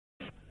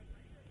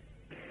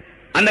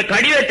அந்த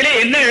கடிதத்திலே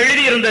என்ன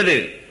எழுதியிருந்தது?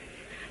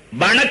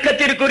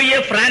 வணக்கத்திற்குரிய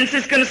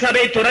பிரான்சிஸ்கன்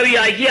சபை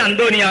துறவியாகிய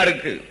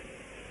அந்தோனியாருக்கு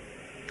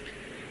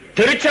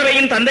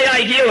திருச்சபையின்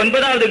தந்தையாகிய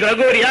 9வது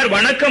கிரகோரியார்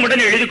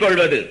வணக்கமுடன் எழுதிக்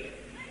கொள்வது: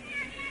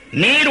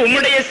 நீர்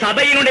உம்முடைய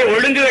சபையினுடைய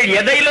ஒழுங்குகள்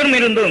எதையிலும்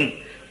இருந்தும்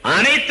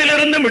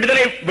அனைத்திலிருந்தும்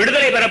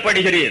விடுதலை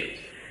பெறப்படுகிறீர்.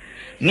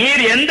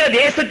 நீர் எந்த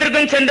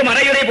தேசத்திற்கும் சென்று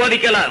மறையுரை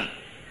போதிக்கலாம்,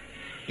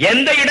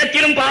 எந்த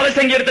இடத்திலும் பாவ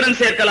சங்கீர்த்தனம்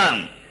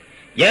சேர்க்கலாம்,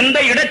 எந்த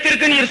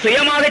இடத்திற்கு நீர்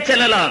சுயமாக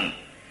செல்லலாம்,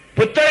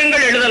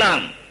 புத்தகங்கள்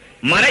எழுதலாம்,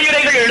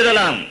 மறையுரைகள்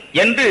எழுதலாம்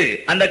என்று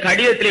அந்த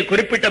கடிதத்திலே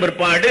குறிப்பிட்ட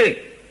பிற்பாடு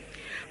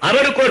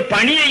அவருக்கு ஒரு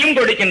பணியையும்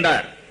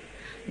கொடுக்கின்றார்.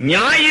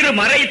 ஞாயிறு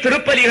மறை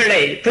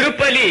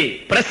திருப்பலி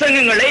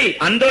பிரசங்கங்களை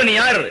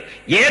அந்தோனியார்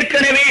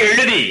ஏற்கனவே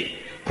எழுதி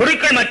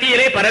குருக்கள்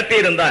மத்தியிலே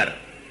பரப்பியிருந்தார்.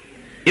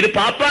 இது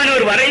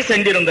பாப்பானூர் வரை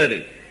சென்றிருந்தது.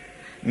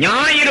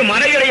 ஞாயிறு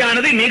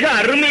மறையுரையானது மிக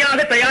அருமையாக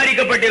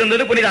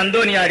தயாரிக்கப்பட்டிருந்தது புனித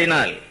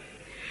அந்தோனியாரினால்.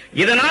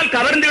 இதனால்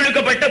கவர்ந்து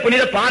இழுக்கப்பட்ட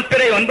புனித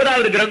பாப்பிரை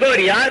 9வது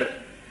கிரகோரியார்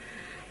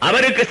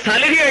அவருக்கு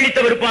சலுகை அளித்த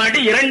பிற்பாடு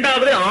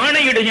 2வது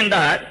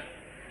ஆணையிடுகின்றார்.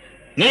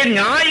 நீர்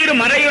ஞாயிறு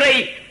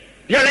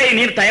மறையுரைகளை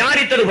நீர்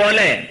தயாரித்தது போல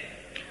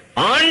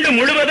ஆண்டு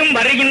முழுவதும்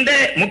வருகின்ற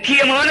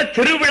முக்கியமான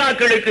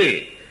திருவிழாக்களுக்கு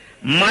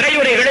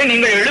மறையுரைகளை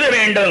நீங்கள் எழுத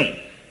வேண்டும்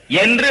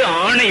என்று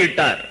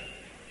ஆணையிட்டார்.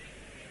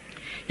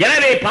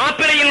 எனவே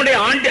பாப்பிரையினுடைய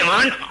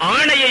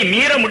ஆணையை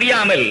மீற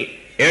முடியாமல்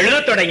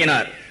எழுதத்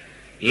தொடங்கினார்.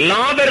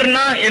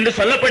 லாபெர்னா என்று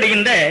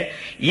சொல்லப்படுகின்ற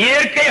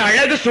இயற்கை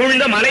அழகு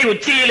சூழ்ந்த மலை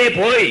உச்சியிலே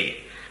போய்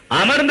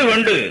அமர்ந்து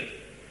கொண்டு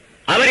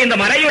அவர் இந்த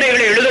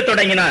மறையுரைகளை எழுதத்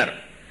தொடங்கினார்.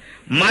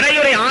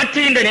 மறையுரை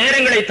ஆற்றுகின்ற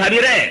நேரங்களை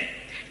தவிர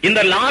இந்த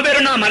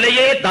லாபெர்னா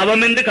மலையே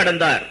தவமென்று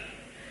கடந்தார்.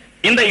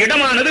 இந்த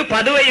இடமானது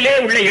பதுவையிலே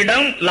உள்ள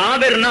இடம்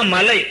லாபெர்னா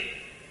மலை.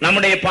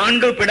 நம்முடைய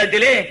பாண்டு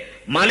பிடத்திலே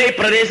மலை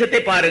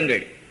பிரதேசத்தை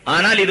பாருங்கள்.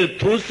 ஆனால் இது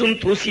தூசும்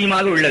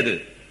தூசியுமாக உள்ளது.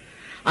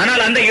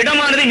 ஆனால் அந்த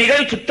இடமானது மிக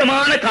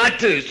சுத்தமான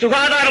காற்று,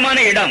 சுகாதாரமான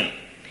இடம்.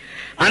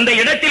 அந்த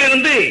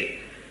இடத்திலிருந்து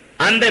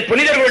அந்த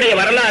புனிதர்களுடைய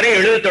வரலாறை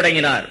எழுதத்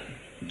தொடங்கினார்.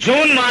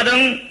 ஜூன்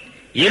மாதம்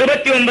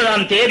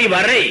 29ஆம் தேதி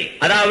வரை,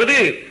 அதாவது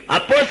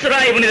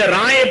அப்போஸ்தலராகிய புனித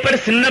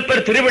ராயப்பர்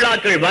சின்னப்பர்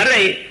திருவிழாக்கள்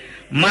வரை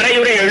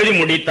மறையுரை எழுதி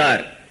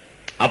முடித்தார்.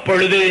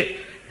 அப்பொழுது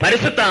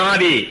பரிசுத்த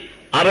ஆவி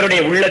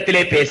அவருடைய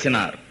உள்ளத்திலே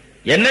பேசினார்.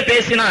 என்ன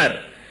பேசினார்?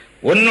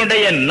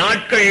 உன்னுடைய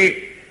நாட்கள்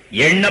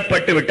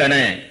எண்ணப்பட்டு விட்டன.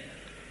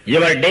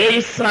 Your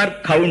days are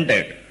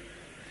counted.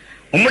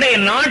 உம்முடைய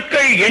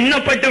நாட்கள்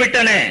எண்ணப்பட்டு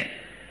விட்டன.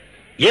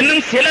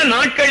 இன்னும் சில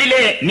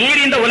நாட்களிலே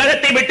நீர் இந்த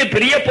உலகத்தை விட்டு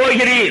பிரிய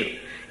போகிறீர்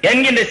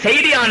என்கின்ற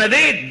செய்தியானது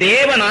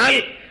தேவனால்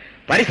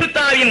பரிசுத்த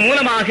ஆவியின்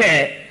மூலமாக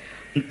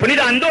புனித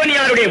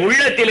அந்தோனியாருடைய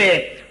உள்ளத்திலே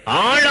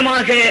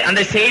ஆழமாக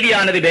அந்த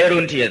செய்தியானது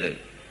வேரூன்றியது.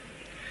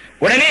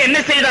 உடனே என்ன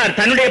செய்தார்?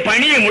 தன்னுடைய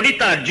பணியை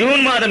முடித்தார்.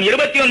 ஜூன் மாதம்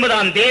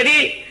 29ஆம் தேதி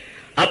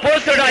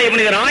அப்போஸ்தலராகிய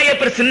புனித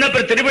ராயப்பர்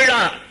சின்னப்பர்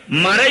திருவிழா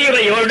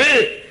மறையுரையோடு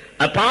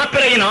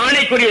பாப்பிரையின்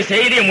ஆணைக்குரிய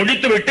செய்தியை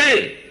முடித்துவிட்டு,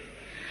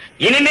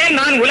 இனிமேல்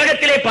நான்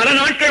உலகத்திலே பல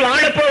நாட்கள்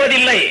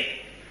வாழப்போவதில்லை,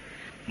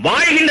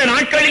 வாழ்கின்ற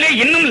நாட்களிலே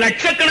இன்னும்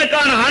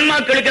லட்சக்கணக்கான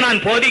ஆன்மாக்களுக்கு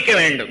நான் போதிக்க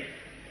வேண்டும்,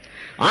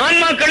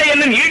 ஆன்மாக்களை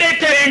இன்னும்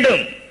ஈடேற்ற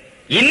வேண்டும்,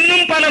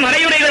 இன்னும் பல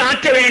மறையுரைகள்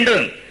ஆற்ற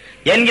வேண்டும்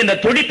என்கின்ற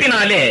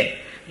துடிப்பினாலே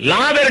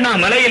லாபெர்னா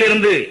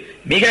மலையிலிருந்து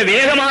மிக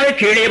வேகமாக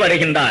கீழே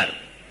வருகின்றார்.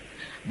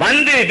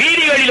 வந்து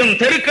வீதிகளிலும்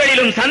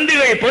தெருக்களிலும்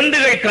சந்துகள்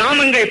பொந்துகள்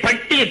கிராமங்கள்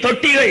பட்டி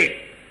தொட்டிகள்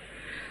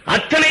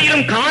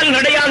அத்தனையிலும் கால்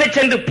நடையாக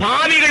சென்று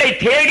பாவிகளை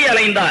தேடி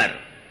அலைந்தார்.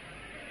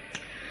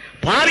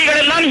 பாவிகள்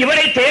எல்லாம்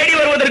இவரை தேடி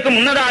வருவதற்கு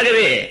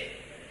முன்னதாகவே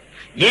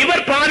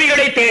இவர்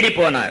பாவிகளை தேடி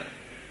போனார்.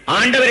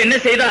 ஆண்டவர் என்ன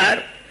செய்தார்?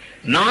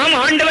 நாம்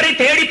ஆண்டவரை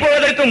தேடி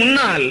போவதற்கு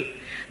முன்னால்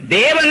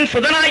தேவன்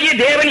சுதனாகிய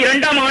தேவன்,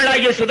 2ஆம்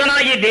ஆளாகிய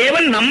சுதனாகிய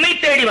தேவன் நம்மை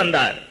தேடி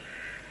வந்தார்.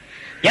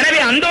 எனவே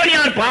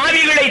அந்தோனியார்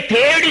பாவிகளை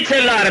தேடி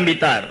செல்ல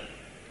ஆரம்பித்தார்.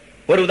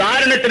 ஒரு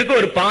உதாரணத்திற்கு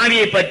ஒரு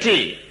பாவியை பற்றி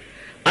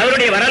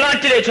அவருடைய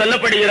வரலாற்றிலே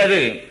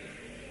சொல்லப்படுகிறது.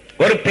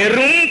 ஒரு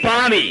பெரும்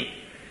பாவி,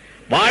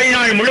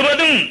 வாழ்நாள்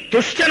முழுவதும்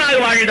துஷ்டனாக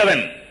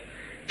வாழ்ந்தவன்,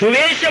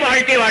 துவேஷ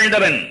வாழ்க்கை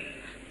வாழ்ந்தவன்,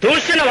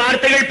 தூஷண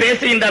வார்த்தைகள்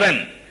பேசுகின்றவன்,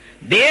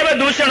 தேவ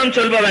தூஷணம்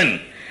சொல்பவன்.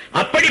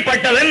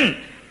 அப்படிப்பட்டவன்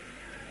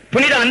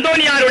புனித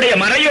அந்தோனியாருடைய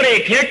மறையுரையை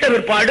கேட்ட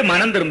பிற்பாடு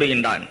மனம்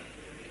திரும்புகின்றான்.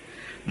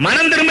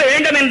 மனம் திரும்ப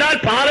வேண்டும் என்றால்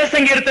பாவ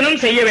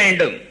சங்கீர்த்தனம் செய்ய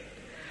வேண்டும்.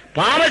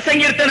 பாவ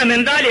சங்கீர்த்தனம்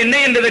என்றால் என்ன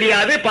என்று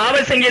தெரியாது, பாவ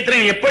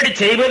சங்கீர்த்தனம் எப்படி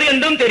செய்வது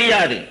என்றும்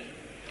தெரியாது.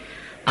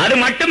 அது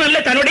மட்டுமல்ல,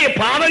 தன்னுடைய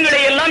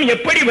பாவங்களை எல்லாம்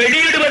எப்படி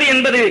வெளியிடுவது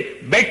என்பது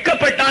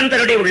வெட்கப்பட்டான்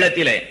தன்னுடைய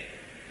உள்ளத்திலே.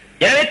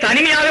 எனவே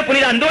தனிமையாக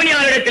புனித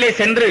அந்தோனியாரிடத்திலே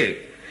சென்று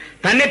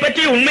தன்னை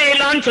பற்றி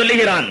உண்மையெல்லாம்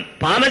சொல்லுகிறான்.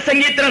 பாவ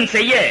சங்கீர்த்தனம்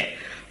செய்ய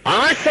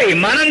ஆசை,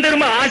 மனம்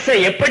திரும்ப ஆசை,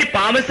 எப்படி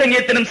பாவ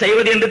சங்கீர்த்தனம்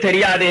செய்வது என்று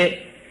தெரியாது,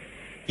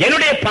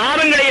 என்னுடைய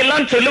பாவங்களை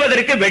எல்லாம்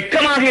சொல்லுவதற்கு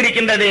வெட்கமாக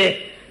இருக்கின்றது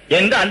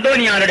என்று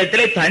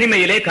அந்தோனியாரிடத்திலே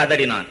தனிமையிலே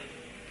கதறினான்.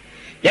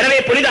 எனவே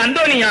புனித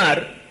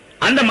அந்தோனியார்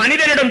அந்த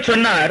மனிதனிடம்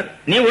சொன்னார்,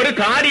 நீ ஒரு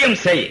காரியம்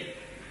செய்,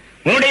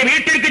 உன்னுடைய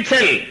வீட்டிற்கு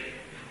செல்,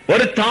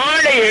 ஒரு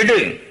தாளை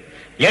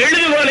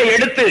எழுதுகோலை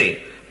எடுத்து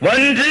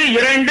 1,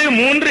 2,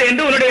 3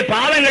 என்று உன்னுடைய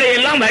பாவங்களை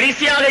எல்லாம்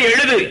வரிசையாக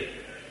எழுது.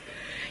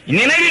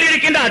 நினைவில்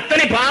இருக்கின்ற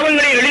அத்தனை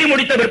பாவங்களை எழுதி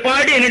முடித்த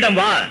பிற்பாடு என்னிடம்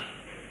வா.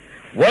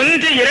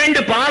 1,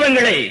 2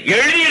 பாவங்களை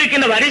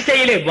எழுதியிருக்கின்ற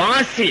வரிசையிலே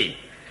வாசி,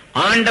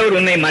 ஆண்டவர்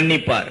உன்னை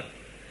மன்னிப்பார்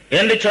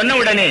என்று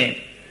சொன்னவுடனே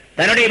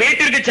தன்னுடைய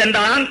வீட்டிற்கு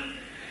சென்றான்.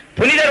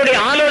 புனிதருடைய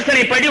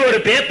ஆலோசனைப்படி ஒரு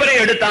பேப்பரை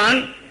எடுத்தான்.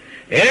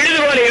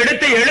 எழுதுகோலை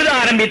எடுத்து எழுத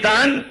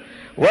ஆரம்பித்தான்.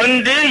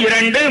 1,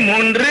 2,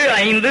 3,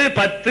 5,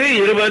 10,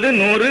 20,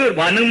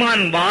 100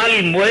 அனுமான் வால்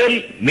முயல்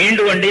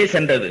மீண்டு கொண்டே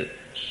சென்றது.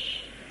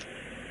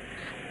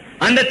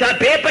 அந்த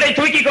பேப்பரை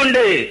தூக்கி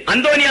கொண்டு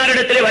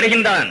அந்தோனியாரிடத்திலே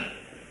வருகின்றான்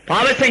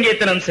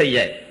பாவசங்கீர்த்தனம் செய்ய.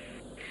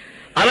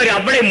 அவர்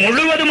அவளை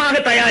முழுவதுமாக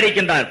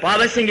தயாரிக்கின்றார்.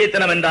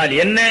 பாவசங்கீர்த்தனம் என்றால்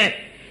என்ன?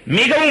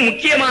 மிகவும்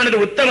முக்கியமானது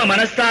உத்தம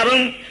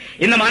மனஸ்தாபம்.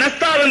 இந்த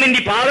மனஸ்தாபம்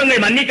இன்றி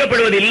பாவங்கள்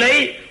மன்னிக்கப்படுவதில்லை,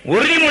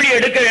 உறுதிமொழி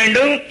எடுக்க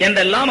வேண்டும்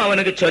என்றெல்லாம்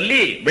அவனுக்கு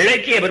சொல்லி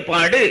விளக்கிய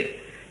பிற்பாடு,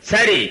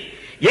 சரி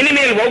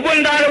இனிமேல்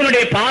ஒவ்வொன்றாக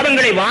உன்னுடைய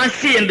பாவங்களை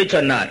வாசி என்று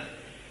சொன்னார்.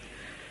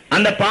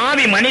 அந்த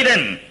பாவி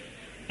மனிதன்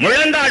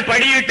முழந்தாள்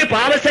படியிட்டு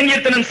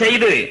பாவசங்கீர்த்தனம்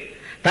செய்து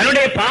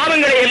தன்னுடைய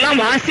பாவங்களை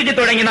எல்லாம் வாசிக்க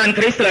தொடங்கினான்.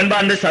 கிறிஸ்து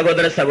அன்பார்ந்த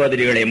சகோதர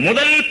சகோதரிகளே,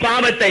 முதல்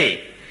பாவத்தை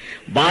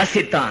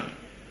வாசித்தான்.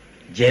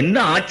 என்ன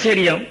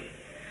ஆச்சரியம்!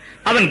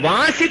 அவன்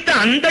வாசித்த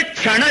அந்த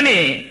க்ஷணமே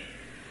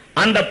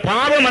அந்த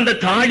பாவம் அந்த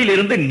தாளில்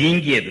இருந்து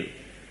நீங்கியது,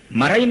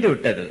 மறைந்து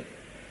விட்டது.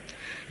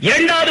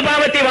 இரண்டாவது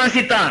பாவத்தை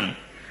வாசித்தான்.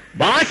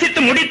 வாசித்து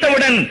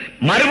முடித்தவுடன்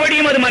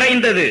மறுபடியும் அது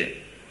மறைந்தது.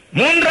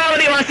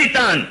 மூன்றாவதை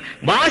வாசித்தான்.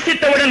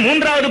 வாசித்தவுடன்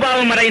மூன்றாவது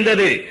பாவம்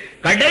மறைந்தது.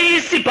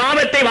 கடைசி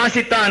பாவத்தை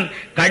வாசித்தான்.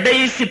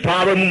 கடைசி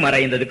பாவமும்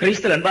மறைந்தது.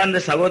 கிறிஸ்து அன்பார்ந்த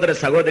சகோதர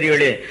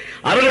சகோதரிகளே,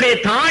 அவருடைய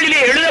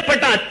தாளிலே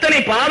எழுதப்பட்ட அத்தனை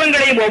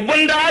பாவங்களையும்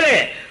ஒவ்வொன்றாக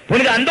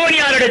புனித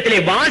அந்தோனியாரிடத்திலே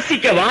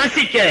வாசிக்க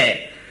வாசிக்க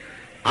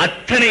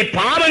அத்தனை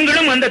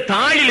பாவங்களும் அந்த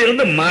தாளில்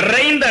இருந்து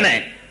மறைந்தன.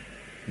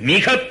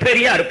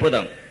 மிகப்பெரிய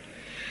அற்புதம்.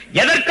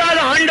 எதற்காக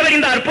ஆண்டவர்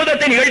இந்த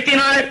அற்புதத்தை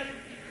நிகழ்த்தினார்?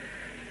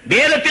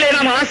 வேதத்திலே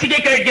நாம் வாசிக்க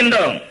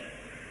கேட்கின்றோம்.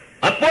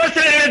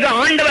 அப்போஸ்தலர்களுக்கு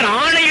ஆண்டவர்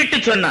ஆணையிட்டு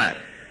சொன்னார்,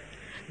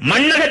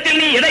 மண்ணகத்தில்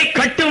நீ எதை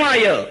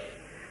கட்டுவாயோ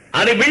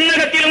அது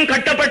விண்ணகத்திலும்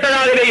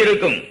கட்டப்பட்டதாகவே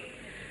இருக்கும்.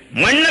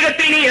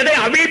 மண்ணகத்தில் நீ எதை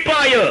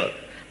அவிழ்ப்பாயோ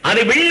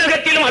அது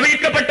விண்ணகத்திலும்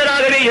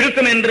அவிழ்க்கப்பட்டதாகவே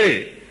இருக்கும் என்று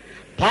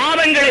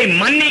பாவங்களை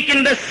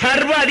மன்னிக்கின்ற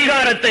சர்வ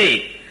அதிகாரத்தை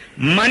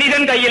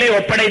மனிதன் கையிலே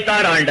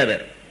ஒப்படைத்தார்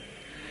ஆண்டவர்.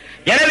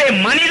 எனவே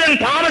மனிதன்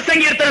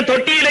பாவசங்கீர்த்தன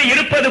தொட்டியிலே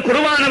இருப்பது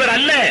குருவானவர்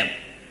அல்ல,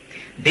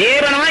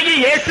 தேவனாகிய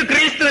இயேசு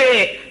கிறிஸ்துவே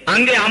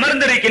அங்கே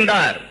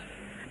அமர்ந்திருக்கின்றார்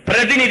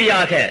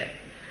பிரதிநிதியாக.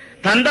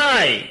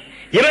 தந்தாய்,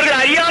 இவர்கள்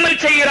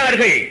அறியாமல்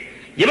செய்கிறார்கள்,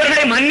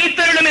 இவர்களை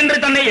மன்னித்தருளும் என்று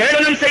தன்னை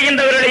ஏளனம்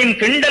செய்கின்றவர்களையும்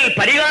கிண்டல்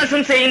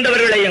பரிகாசம்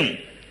செய்கின்றவர்களையும்,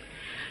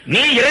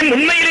 நீ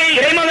உண்மையிலே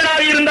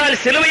இறைமகனாக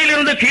இருந்தால் சிலுவையில்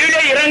இருந்து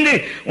கீழே இறங்கு,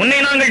 உன்னை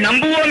நாங்கள்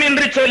நம்புவோம்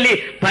என்று சொல்லி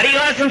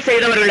பரிகாசம்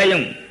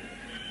செய்தவர்களையும்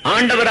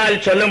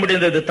ஆண்டவரால் சொல்ல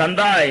முடிந்தது,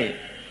 தந்தாய்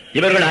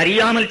இவர்கள்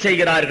அறியாமல்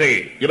செய்கிறார்கள்,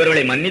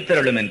 இவர்களை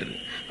மன்னித்தருளும் என்று.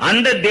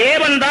 அந்த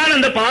தேவன் தான்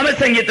அந்த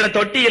பாவசங்கீர்த்தன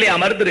தொட்டியிலே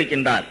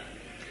அமர்ந்திருக்கின்றார்.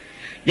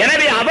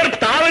 எனவே அவர்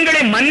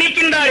பாவங்களை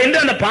மன்னிக்கின்றார் என்று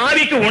அந்த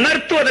பாவிக்கு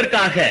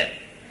உணர்த்துவதற்காக,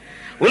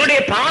 உன்னுடைய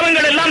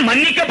பாவங்கள் எல்லாம்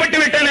மன்னிக்கப்பட்டு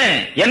விட்டன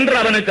என்று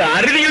அவனுக்கு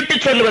அறுதியிட்டு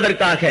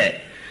சொல்லுவதற்காக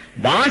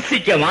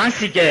வாசிக்க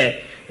வாசிக்க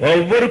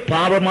ஒவ்வொரு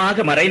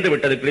பாவமாக மறைந்து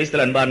விட்டது.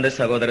 கிறிஸ்து அன்பார்ந்த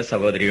சகோதர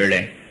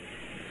சகோதரிகளே,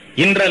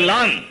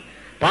 இன்றெல்லாம்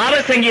பாவ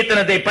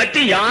சங்கீர்த்தனத்தை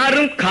பற்றி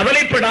யாரும்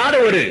கவலைப்படாத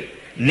ஒரு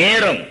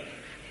நேரம்,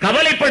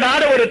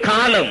 கவலைப்படாத ஒரு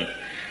காலம்.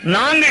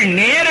 நாங்கள்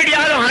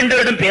நேரடியாக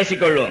ஆண்டவரிடம்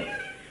பேசிக்கொள்வோம்.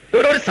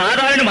 இவர் ஒரு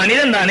சாதாரண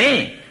மனிதன் தானே,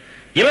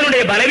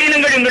 இவனுடைய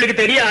பலவீனங்கள் எங்களுக்கு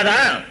தெரியாதா?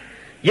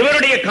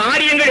 இவருடைய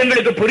காரியங்கள்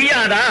எங்களுக்கு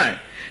புரியாதா?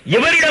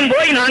 இவரிடம்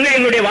போய் நாங்கள்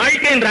எங்களுடைய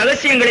வாழ்க்கையின்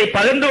ரகசியங்களை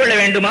பகிர்ந்து கொள்ள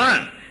வேண்டுமா?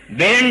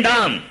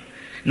 வேண்டாம்.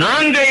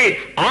 நாங்கள்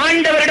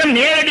ஆண்டவரிடம்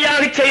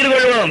நேரடியாக செய்து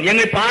கொள்வோம்,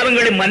 எங்கள்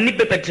பாவங்களை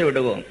மன்னிப்பு பெற்று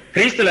விடுவோம்.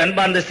 கிறிஸ்து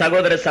அன்பார்ந்த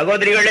சகோதர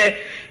சகோதரிகளே,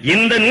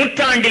 இந்த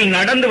நூற்றாண்டில்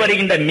நடந்து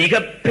வருகின்ற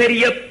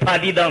மிகப்பெரிய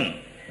பதிதம்,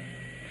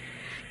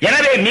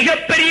 எனவே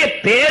மிகப்பெரிய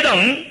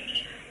பேதம்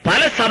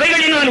பல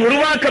சபைகளினால்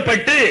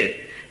உருவாக்கப்பட்டு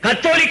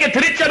கத்தோலிக்க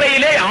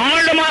திருச்சபையிலே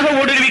ஆழமாக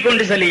ஊடுருவிக்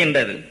கொண்டு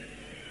செல்கின்றது.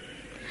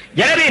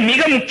 எனவே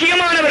மிக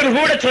முக்கியமானவர்கள்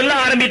கூட சொல்ல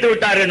ஆரம்பித்து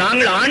விட்டார்கள்,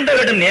 நாங்கள்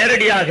ஆண்டவரிடம்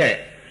நேரடியாக,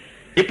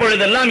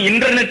 இப்பொழுதெல்லாம்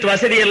இன்டர்நெட்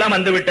வசதி எல்லாம்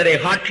வந்துவிட்டதே,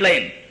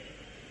 ஹாட்லைன்,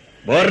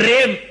 ஒரே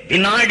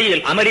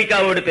வினாடியில்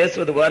அமெரிக்காவோடு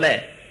பேசுவது போல,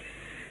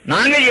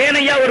 நாங்கள்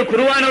ஏனையா ஒரு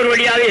குருவானவர்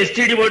வழியாக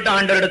எஸ்டிடி போட்டு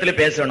ஆண்டவரிடத்தில்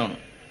பேசணும்,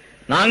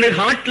 நாங்கள்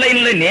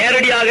ஹாட்லைன்ல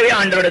நேரடியாகவே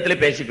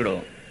ஆண்டவரிடத்தில்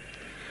பேசிக்கிடுவோம்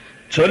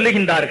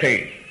சொல்லுகின்றார்கள்.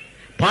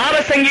 பாவ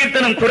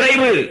சங்கீர்த்தனம்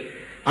குறைவு,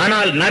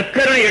 ஆனால்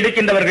நற்கருணை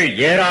எடுக்கின்றவர்கள்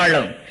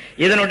ஏராளம்.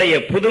 இதனுடைய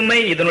புதுமை,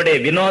 இதனுடைய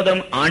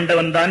வினோதம்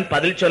ஆண்டவன் தான்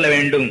பதில் சொல்ல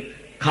வேண்டும்,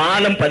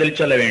 காலம் பதில்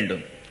சொல்ல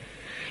வேண்டும்.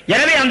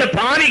 எனவே அந்த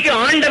பாவிக்கு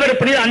ஆண்டவர்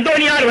புனித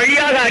அந்தோனியார்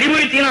வழியாக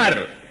அறிவுறுத்தினார்,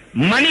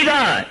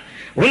 மனிதா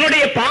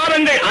உன்னுடைய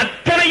பாவங்கள்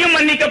அத்தனையும்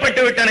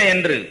மன்னிக்கப்பட்டு விட்டன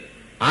என்று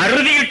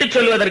அறுதியிட்டு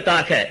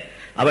சொல்வதற்காக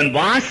அவன்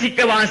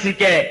வாசிக்க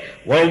வாசிக்க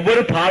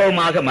ஒவ்வொரு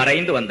பாவமாக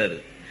மறைந்து வந்தது.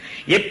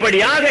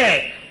 இப்படியாக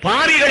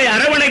பாவிகளை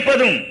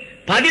அரவணைப்பதும்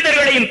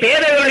பதிதர்களையும்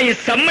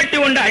பேதர்களையும் சம்மட்டி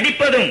கொண்டு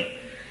அடிப்பதும்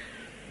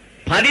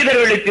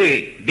பதிதர்களுக்கு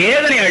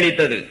வேதனை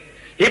அளித்தது.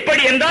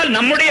 எப்படி என்றால்,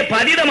 நம்முடைய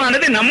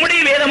பதிதமானது,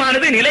 நம்முடைய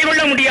வேதமானது நிலை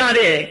கொள்ள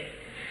முடியாதே,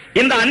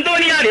 இந்த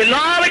அந்தோனியார்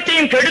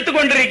எல்லாவற்றையும் கெடுத்துக்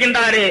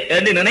கொண்டிருக்கின்றாரே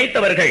என்று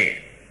நினைத்தவர்கள்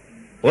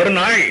ஒரு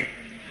நாள்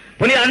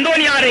புனித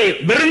அந்தோனியாரை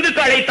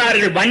விருந்துக்கு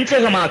அழைத்தார்கள்.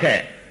 வஞ்சகமாக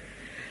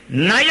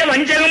நய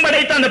வஞ்சகம்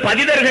படைத்த அந்த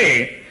பதிதர்கள்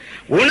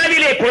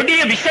உணவிலே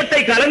கொடிய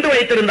விஷத்தை கலந்து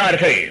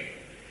வைத்திருந்தார்கள்.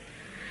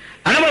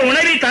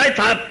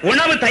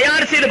 உணவு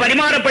தயார் செய்து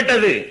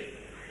பரிமாறப்பட்டது.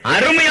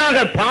 அருமையாக,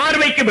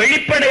 பார்வைக்கு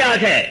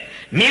வெளிப்படையாக,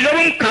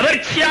 மிகவும்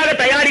கவர்ச்சியாக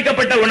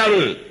தயாரிக்கப்பட்ட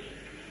உணவு.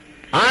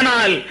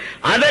 ஆனால்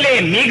அதிலே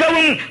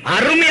மிகவும்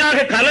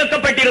அருமையாக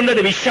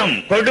கலக்கப்பட்டிருந்தது விஷம்,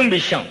 கொடும்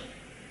விஷம்.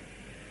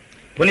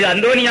 புனித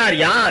அந்தோனியார்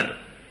யார்?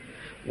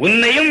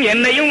 உன்னையும்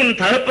என்னையும் உன்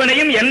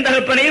தகப்பனையும் என்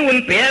தகப்பனையும்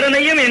உன்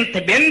பேரனையும்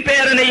என்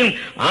பேரனையும்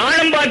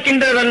ஆழம்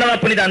பார்க்கின்றது அல்லவா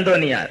புனித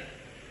அந்தோனியார்.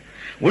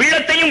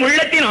 உள்ளத்தையும்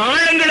உள்ளத்தின்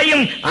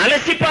ஆழங்களையும்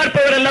அலசி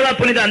பார்ப்பவர் அல்லவா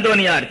புனித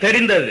அந்தோனியார்.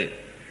 தெரிந்தது.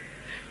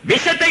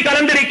 விஷத்தை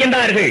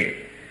கலந்திருக்கின்றார்கள்.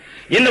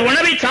 இந்த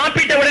உணவை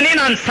சாப்பிட்ட உடனே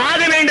நான் சாக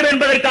வேண்டும்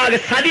என்பதற்காக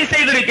சதி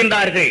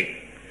செய்திருக்கின்றார்கள்.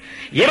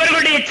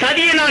 இவர்களுடைய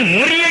சதியை நான்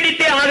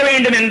முறியடித்தே ஆக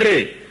வேண்டும் என்று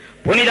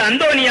புனித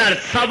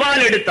அந்தோனியார்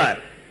சவால் எடுத்தார்.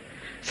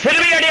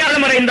 சிலுவை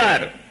அடையாளம்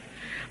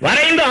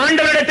வரைந்து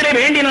ஆண்டவரிடத்திலே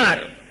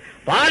வேண்டினார்.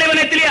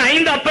 பாலைவனத்திலே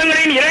 5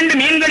 அப்பங்களையும் 2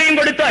 மீன்களையும்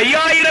கொடுத்து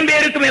 5000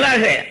 பேருக்கு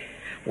மேலாக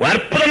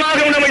அற்புதமாக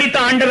உணவளித்த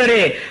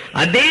ஆண்டவரே,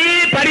 அதே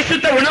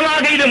பரிசுத்த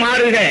உணவாக இது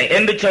மாறுக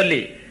என்று சொல்லி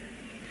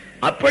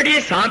அப்படியே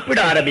சாப்பிட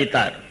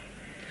ஆரம்பித்தார்.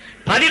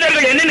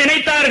 பதிதர்கள் என்ன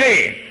நினைத்தார்கள்?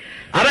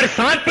 அவர்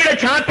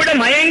சாப்பிட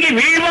மயங்கி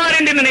வீழ்வார்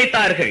என்று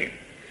நினைத்தார்கள்.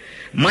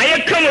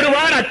 மயக்கம்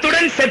விடுவார்,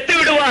 அத்துடன் செத்து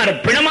விடுவார்,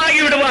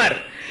 பிணமாகி விடுவார்,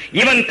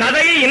 இவன்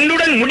கதையை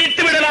என்னுடன்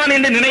முடித்து விடலாம்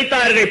என்று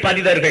நினைத்தார்கள்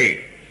பதிதர்கள்.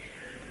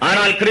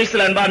 ஆனால்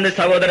கிறிஸ்துவில் அன்பார்ந்த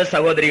சகோதர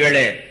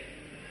சகோதரிகளே,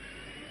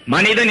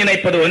 மனிதன்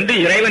நினைப்பது ஒன்று,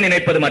 இறைவன்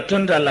நினைப்பது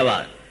மற்றொன்று அல்லவா?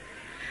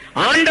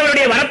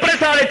 ஆண்டவருடைய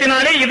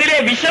வரப்பிரசாதத்தினாலே இதிலே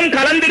விஷம்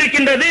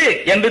கலந்திருக்கின்றது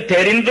என்று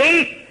தெரிந்தும்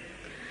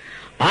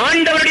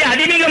ஆண்டவருடைய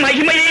அதிமிக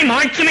மகிமையை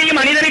மாட்சிமையும்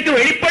மனிதனுக்கு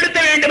வெளிப்படுத்த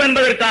வேண்டும்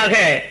என்பதற்காக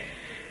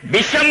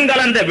விஷம்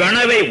கலந்த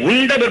உணவை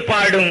உண்ட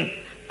பிற்பாடும்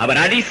அவர்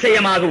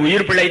அதிசயமாக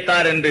உயிர்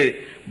பிழைத்தார் என்று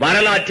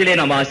வரலாற்றிலே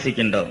நாம்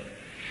வாசிக்கின்றோம்.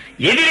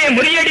 இதிலே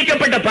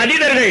முறியடிக்கப்பட்ட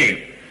பதிதர்கள்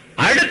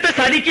அடுத்த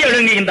சதிக்கு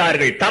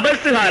எழுங்குகின்றார்கள்.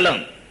 தபசு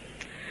காலம்.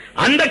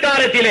 அந்த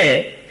காலத்திலே,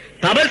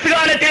 தபசு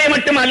காலத்திலே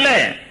மட்டுமல்ல,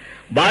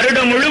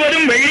 வருடம்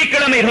முழுவதும்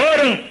வெள்ளிக்கிழமை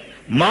தோறும்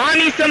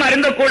மாமிசம்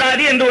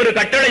அருந்தக்கூடாது என்று ஒரு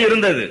கட்டளை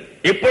இருந்தது.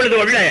 இப்பொழுது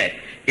உள்ள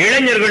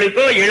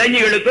இளைஞர்களுக்கோ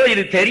இளைஞர்களுக்கோ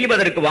இது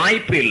தெரிவதற்கு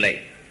வாய்ப்பு இல்லை.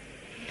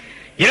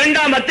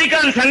 2ஆம்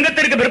வத்திக்கான்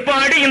சங்கத்திற்கு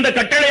பிற்பாடு இந்த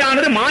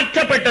கட்டளையானது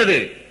மாற்றப்பட்டது.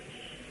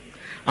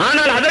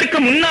 ஆனால் அதற்கு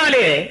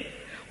முன்னாலே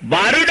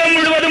வருடம்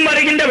முழுவதும்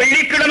வருகின்ற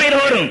வெள்ளிக்கிழமை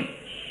தோறும்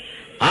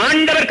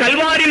ஆண்டவர்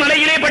கல்வாரி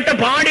மலையிலே பட்ட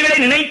பாடுகளை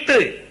நினைத்து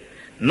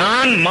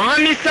நான்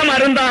மாமிசம்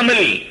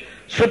அருந்தாமல்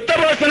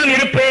சுத்தபோசனம்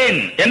இருப்பேன்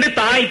என்று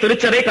தாய்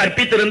திருச்சபை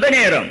கற்பித்திருந்த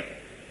நேரம்.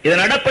 இது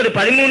நடப்பது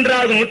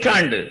 13வது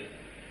நூற்றாண்டு.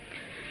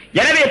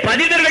 எனவே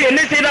பதிதர்கள்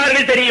என்ன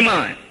செய்தார்கள் தெரியுமா?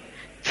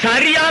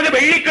 சரியாக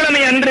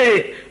வெள்ளிக்கிழமை அன்று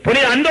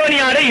புனித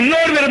அந்தோனியாரை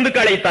இன்னொரு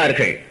விருந்துக்கு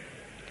அழைத்தார்கள்.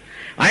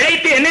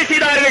 அழைத்து என்ன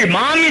செய்தார்கள்?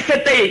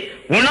 மாமிசத்தை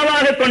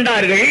உணவாக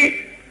கொண்டார்கள்.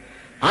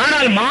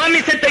 ஆனால்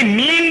மாமிசத்தை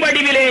மீன்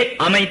வடிவிலே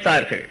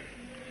அமைத்தார்கள்.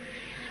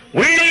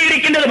 உள்ளே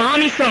இருக்கின்றது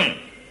மாமிசம்,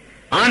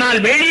 ஆனால்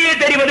வெளியே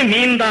தெரிவது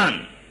மீன்தான்.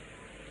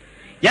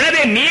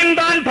 எனவே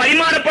மீன்தான்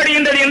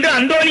பரிமாறப்படுகின்றது என்று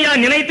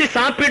அந்தோனியார் நினைத்து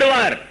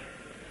சாப்பிடுவார்.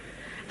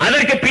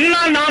 அதற்கு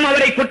பின்னால் நாம்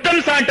அவரை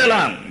குற்றம்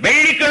சாட்டலாம்.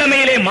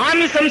 வெள்ளிக்கிழமையிலே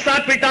மாமிசம்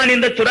சாப்பிட்டான்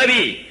இந்த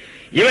துறவி,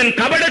 இவன்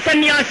கபட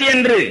சந்நியாசி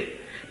என்று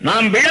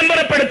நாம்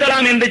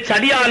விளம்பரப்படுத்தலாம் என்று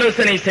சதி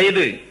ஆலோசனை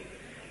செய்து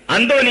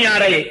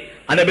அந்தோனியாரை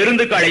அந்த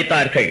விருந்துக்கு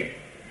அழைத்தார்கள்.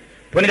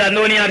 புனித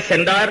அந்தோனியார்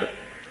சென்றார்.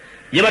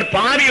 இவர்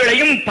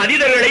பாவிகளையும்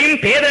பதிதர்களையும்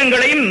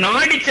பேதங்களையும்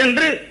நாடி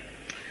சென்று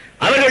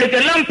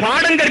அவர்களுக்கெல்லாம்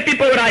பாடம்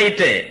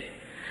கற்பிப்பவராயிற்று.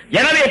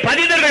 எனவே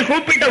பதிதர்கள்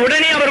கூப்பிட்ட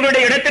உடனே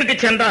அவர்களுடைய இடத்திற்கு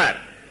சென்றார்.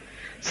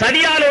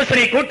 சதி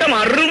ஆலோசனை கூட்டம்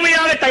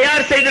அருமையாக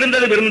தயார்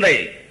செய்திருந்தது விருந்தை.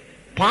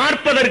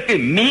 பார்ப்பதற்கு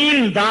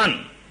மீன் தான்.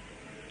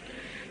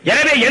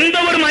 எனவே எந்த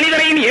ஒரு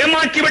மனிதனையும்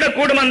ஏமாற்றிவிடக்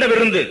கூடும் அந்த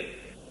விருந்து.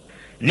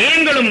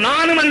 நீங்களும்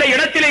நானும் அந்த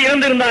இடத்திலே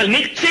இருந்திருந்தால்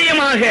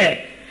நிச்சயமாக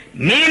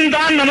மீன்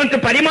தான் நமக்கு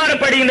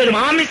பரிமாறப்படுகின்றது,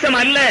 மாமிசம்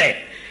அல்ல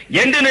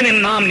என்று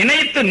நாம்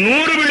நினைத்து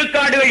 100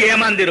 விழுக்காடுகள்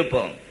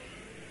ஏமாந்திருப்போம்.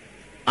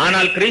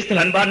 ஆனால் கிறிஸ்து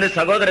அன்பார்ந்த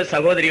சகோதர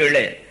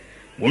சகோதரிகளே,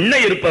 உண்ண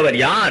இருப்பவர்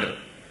யார்?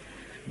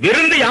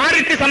 விருந்து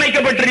யாருக்கு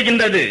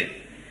சமைக்கப்பட்டிருக்கின்றது?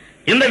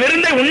 இந்த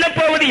விருந்தை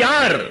உண்ணப்போவது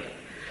யார்?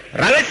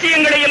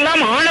 ரகசியங்களை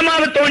எல்லாம்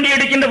ஆழமாக தோண்டி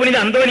எடுக்கின்ற புனித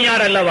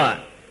அந்தோனியார் அல்லவா?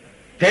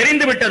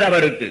 தெரிந்துவிட்டது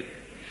அவருக்கு.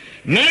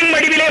 மீன்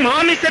வடிவிலே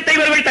மாமிசத்தை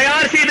இவர்கள்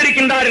தயார்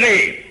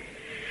செய்திருக்கின்றார்கள்.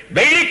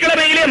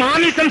 வெள்ளிக்கிழமையிலே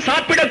மாமிசம்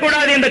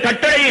சாப்பிடக்கூடாது என்ற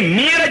கட்டளையை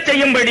மீறச்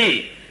செய்யும்படி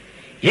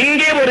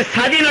இங்கே ஒரு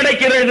சதி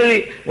நடக்கிறது,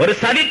 ஒரு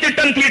சதி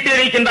திட்டம் தீட்டி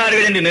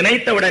இருக்கின்றார்கள் என்று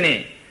நினைத்தவுடனே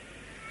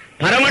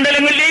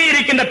பரமண்டலங்களிலே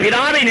இருக்கின்ற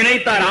பிதாவை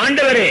நினைத்தார்.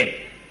 ஆண்டவரே,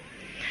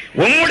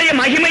 உம்முடைய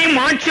மகிமையும்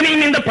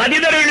மாட்சிமையும் இந்த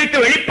பதிதர்களுக்கு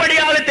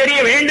வெளிப்படையாக தெரிய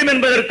வேண்டும்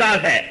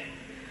என்பதற்காக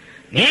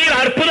நீர்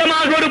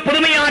அற்புதமாக ஒரு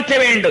புதுமையாற்ற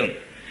வேண்டும்,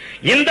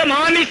 இந்த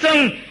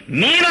மாமிசம்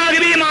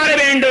மீனாகவே மாற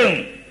வேண்டும்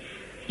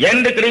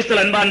என்று கிறிஸ்து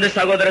அன்பார்ந்த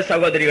சகோதர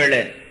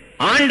சகோதரிகளே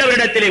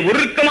ஆண்டவரிடத்திலே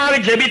உருக்கமாக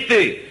ஜெபித்து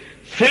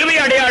சிலுவை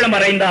அடையாளம்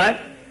வரைந்தார்.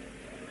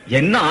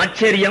 என்ன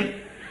ஆச்சரியம்,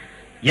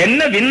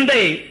 என்ன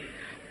விந்தை!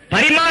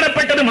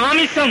 பரிமாறப்பட்டது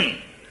மாமிசம்,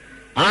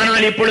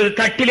 ஆனால் இப்பொழுது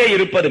தட்டிலே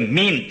இருப்பது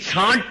மீன்,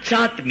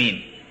 சாட்சாத் மீன்.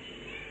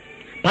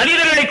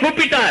 பதிதர்களை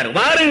கூப்பிட்டார்,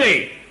 வாருங்கள்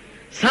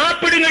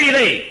சாப்பிடுங்கள்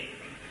இதை.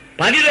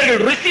 பதிதர்கள்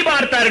ருசி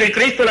பார்த்தார்கள்.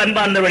 கிறிஸ்துவ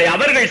அன்பார்ந்தவர்களே,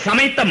 அவர்கள்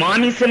சமைத்த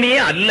மாமிசமே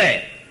அல்ல,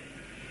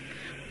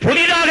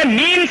 புதிதாக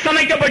மீன்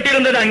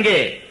சமைக்கப்பட்டிருந்தது. அங்கே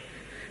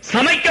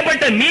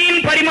சமைக்கப்பட்ட மீன்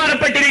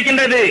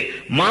பரிமாறப்பட்டிருக்கின்றது.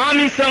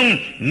 மாமிசம்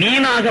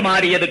மீனாக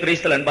மாறியது.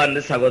 கிறிஸ்துவ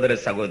அன்பார்ந்த சகோதர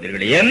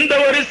சகோதரிகளே, எந்த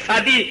ஒரு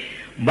சதி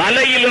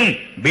வலையிலும்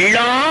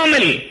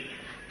விழாமல்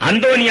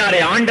அந்தோனியாரை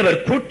ஆண்டவர்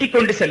கூட்டிக்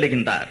கொண்டு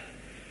செல்லுகின்றார்.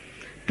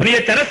 புனித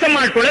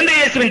தெரசம்மாள், குழந்தை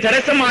இயேசுவின்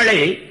தெரசம்மாளை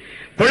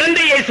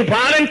குழந்தை இயேசு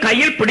பாலன்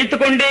கையில்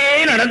பிடித்துக் கொண்டே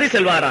நடந்து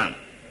செல்வாராம்.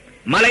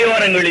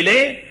 மலையோரங்களிலே,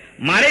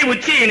 மலை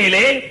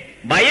உச்சியினிலே,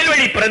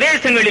 வயல்வெளி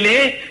பிரதேசங்களிலே,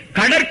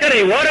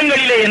 கடற்கரை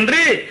ஓரங்களிலே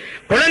என்று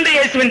குழந்தை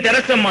இயேசுவின்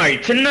தெரசம்மாள்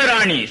சின்ன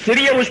ராணி,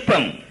 சிறிய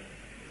புஷ்பம்,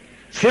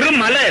 சிறு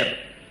மலர்,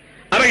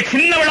 அவள்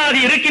சின்னவளாக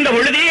இருக்கின்ற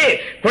பொழுதே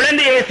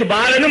குழந்தை இயேசு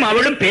பாலனும்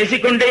அவளும்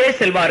பேசிக்கொண்டே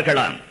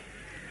செல்வார்களாம்.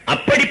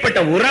 அப்படிப்பட்ட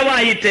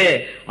உறவாயிற்று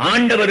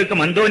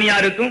ஆண்டவருக்கும்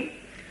அந்தோனியாருக்கும்.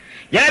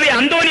 எனவே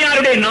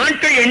அந்தோனியாருடைய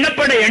நாட்கள்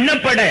எண்ணப்பட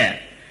எண்ணப்பட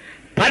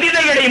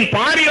பதிதர்களையும்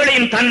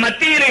பாவிகளையும் தன்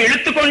மத்தியிலே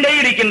இழுத்துக்கொண்டே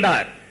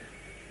இருக்கின்றார்.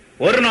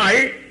 ஒரு நாள்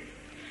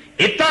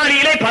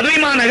இத்தாலியிலே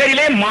பதுவிமா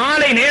நகரிலே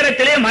மாலை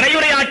நேரத்திலே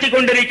மறையுரை ஆற்றிக்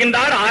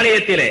கொண்டிருக்கின்றார்.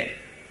 ஆலயத்திலே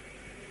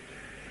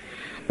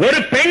ஒரு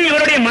பெண்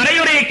இவருடைய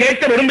மறையுரையை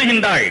கேட்க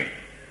விரும்புகின்றாள்.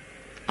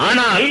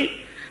 ஆனால்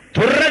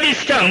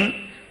துரதிர்ஷ்டம்,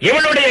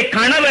 இவளுடைய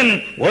கணவன்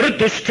ஒரு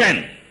துஷ்டன்.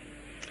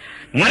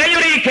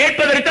 மறையுரையை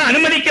கேட்பதற்கு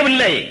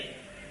அனுமதிக்கவில்லை.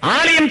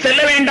 ஆலயம்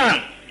செல்ல வேண்டாம்,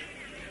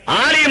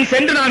 ஆலயம்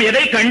சென்று நாம்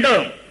எதை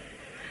கண்டோம்,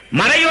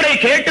 மறையுரை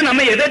கேட்டு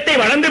நம்மை எதத்தை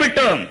வளர்ந்து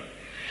விட்டோம்,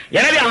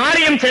 எனவே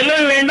ஆலயம்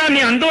செல்லவும் வேண்டாம்,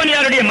 நீ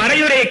அந்தோனியாருடைய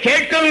மறையுரையை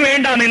கேட்கவும்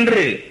வேண்டாம்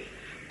என்று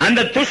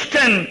அந்த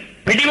துஷ்டன்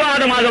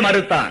பிடிவாதமாக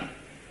மறுத்தான்.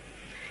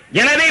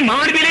 எனவே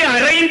மார்பிலே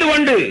அறைந்து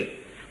கொண்டு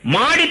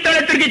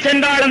மாடித்தளத்திற்கு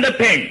சென்றாள் அந்த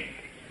பெண்.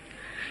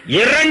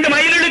 2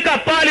 மைல்களுக்கு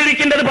அப்பால்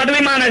இருக்கின்றது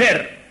பதுவிமா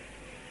நகர்.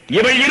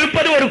 இவள்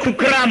இருப்பது ஒரு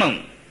குக்கிராமம்.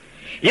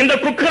 இந்த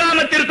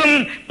குக்கிராமத்திற்கும்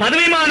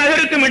பதுவிமா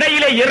நகருக்கும்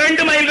இடையிலே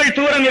 2 மைல்கள்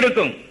தூரம்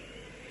இருக்கும்.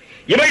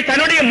 இவள்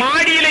தன்னுடைய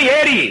மாடியில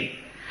ஏறி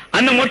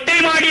அந்த மொட்டை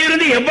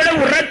மாடியிலிருந்து எவ்வளவு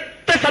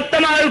உரத்த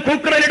சத்தமாக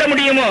கூக்குரலிட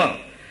முடியுமோ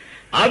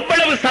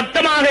அவ்வளவு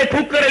சத்தமாக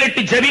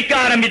கூக்குரலிட்டு ஜெபிக்க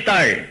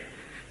ஆரம்பித்தாள்.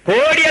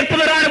 கோடி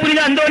அற்புதரான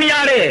புனித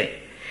அந்தோனியாரே,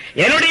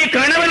 என்னுடைய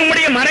கணவன்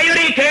உம்முடைய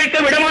மறையுரையை கேட்க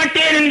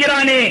விடமாட்டேன்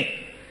என்கிறானே,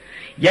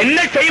 என்ன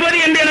செய்வது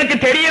என்று எனக்கு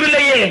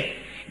தெரியவில்லையே,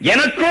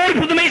 எனக்கோர்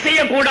புதுமை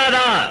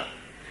செய்யக்கூடாதா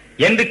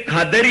என்று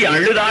கதறி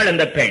அழுதாள்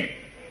அந்த பெண்.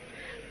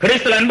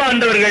 கிறிஸ்துவ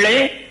அன்பார்ந்தவர்களே,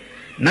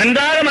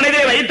 நன்றாக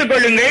மனதை வைத்துக்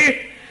கொள்ளுங்கள்.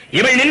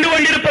 இவள் நின்று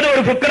கொண்டிருப்பது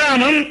ஒரு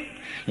குக்கிராமம்.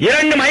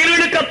 2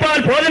 மைல்களுக்கு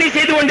அப்பால் போதனை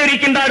செய்து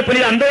கொண்டிருக்கின்றார்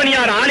புனித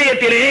அந்தோனியார்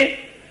ஆலயத்திலே.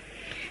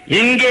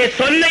 இங்கே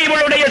சொன்ன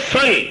இவளுடைய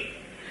சொல்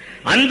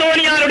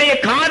அந்தோனியாருடைய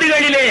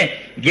காதுகளிலே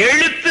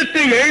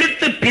எழுத்துக்கு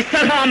எழுத்து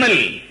பிசகாமல்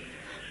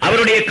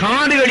அவருடைய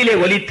காதுகளிலே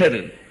ஒலித்தது.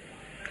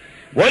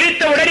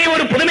 ஒலித்த உடனே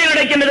ஒரு புதுமை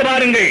நடக்கின்றது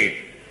பாருங்கள்.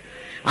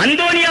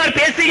 அந்தோனியார்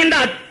பேசுகின்ற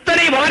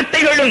அத்தனை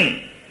வார்த்தைகளும்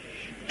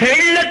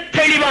தெள்ளத்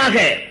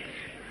தெளிவாக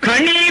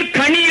கணீர்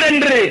கணீர்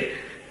என்று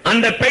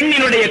அந்த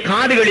பெண்ணினுடைய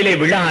காதுகளிலே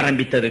விழ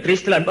ஆரம்பித்தது.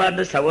 கிறிஸ்துவ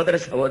அன்பார்ந்த சகோதர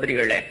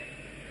சகோதரிகளே,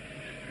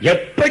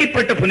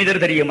 எப்படிப்பட்ட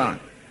புனிதர் தெரியுமா?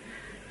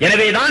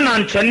 எனவேதான்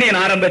நான் சொன்னேன்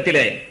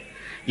ஆரம்பத்திலே,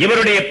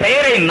 இவருடைய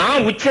பெயரை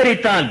நான்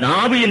உச்சரித்தால்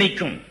நாவு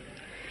இனிக்கும்,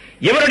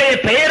 இவருடைய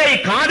பெயரை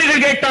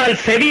காதுகள் கேட்டால்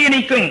செவி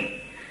இனிக்கும்,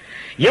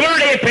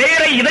 இவருடைய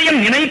பெயரை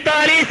இதயம்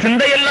நினைத்தாலே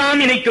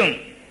சிந்தையெல்லாம் இனிக்கும்,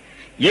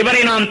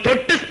 இவரை நாம்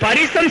தொட்டு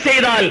ஸ்பரிசம்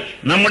செய்தால்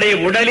நம்முடைய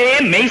உடலே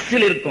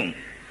மெய்சில் இருக்கும்.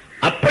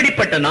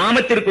 அப்படிப்பட்ட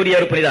நாமத்திற்குரிய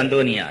ஒரு புனித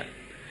அந்தோனியார்.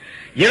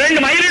 2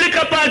 மைல்களுக்கு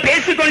அப்பால்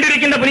பேசிக்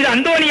கொண்டிருக்கின்ற புனித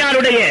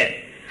அந்தோனியாருடைய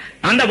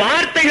அந்த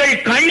வார்த்தைகள்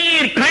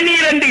கண்ணீர்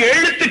கண்ணீர் என்று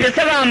எழுத்து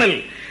பிசகாமல்,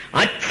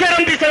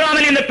 அச்சரம்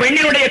பிசகாமல் இந்த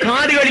பெண்ணினுடைய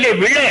காதுகளிலே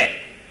விழ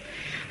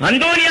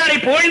அந்தோனியாரை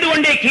புகழ்ந்து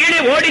கொண்டே கீழே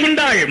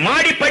ஓடுகின்றாள்.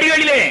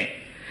 மாடிப்படிகளிலே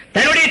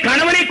தன்னுடைய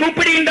கணவனை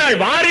கூப்பிடுகின்றாள்,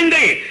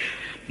 வாருங்கள்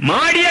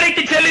மாடி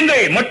அறைக்கு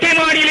செல்லுங்கள், மொட்டை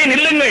மாடியிலே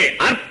நில்லுங்கள்,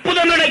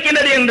 அற்புதம்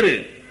நடக்கின்றது என்று.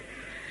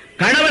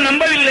 கணவன்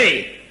நம்பவில்லை.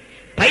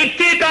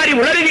 பைத்தியக்காரி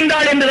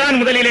உளறுகின்றாள் என்றுதான்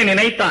முதலிலே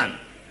நினைத்தான்.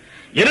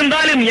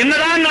 இருந்தாலும்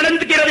என்னதான்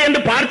நடந்துகிறது என்று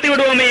பார்த்து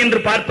விடுவோமே என்று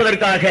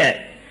பார்ப்பதற்காக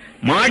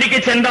மாடிக்கு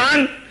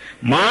சென்றான்.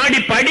 மாடி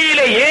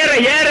படியிலே ஏற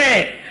ஏற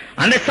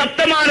அந்த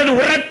சப்தமானது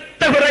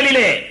உரத்த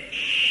குரலிலே.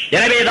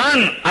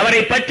 எனவேதான்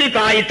அவரை பற்றி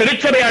தாய்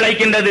திருச்சபை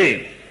அழைக்கின்றது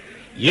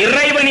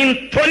இறைவனின்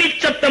தொனி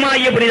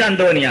சத்தமாகிய புனித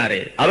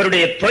அந்தோனியாரே.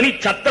 அவருடைய தொனி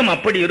சத்தம்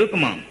அப்படி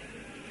இருக்குமா?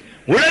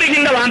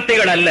 உளறுகின்ற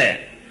வார்த்தைகள் அல்ல,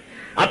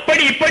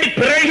 அப்படி இப்படி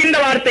பிறழ்கின்ற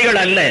வார்த்தைகள்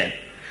அல்ல,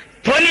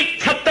 தொனி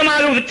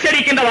சத்தமாக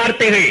உச்சரிக்கின்ற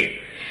வார்த்தைகள்.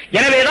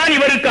 எனவேதான்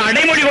இவருக்கு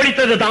அடைமொழி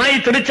கொடுத்தது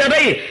தாய்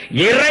திருச்சபை,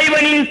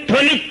 இறைவனின்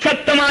தொனி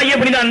சத்தமாகிய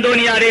புனித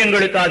அந்தோனியாரே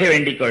எங்களுக்காக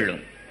வேண்டிக்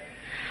கொள்ளும்.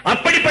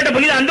 அப்படிப்பட்ட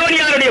புனித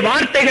அந்தோனியாருடைய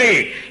வார்த்தைகள்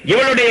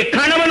இவளுடைய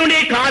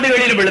கணவனுடைய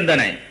காதுகளில்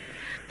விழுந்தன.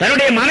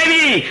 தன்னுடைய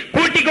மனைவியை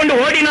கூட்டிக் கொண்டு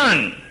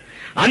ஓடினான்.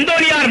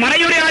 அந்தோனியார்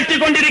மறையுரை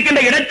ஆற்றிக்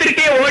கொண்டிருக்கின்ற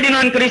இடத்திற்கே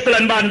ஓடினான். கிறிஸ்துவ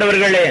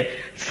அன்பார்ந்தவர்களே,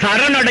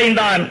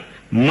 சரணடைந்தான்,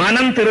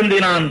 மனம்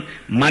திருந்தினான்,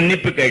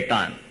 மன்னிப்பு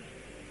கேட்டான்.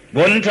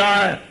 1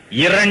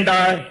 2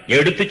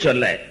 எடுத்து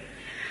சொல்ல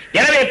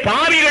எனவே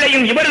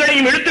பாவிகளையும்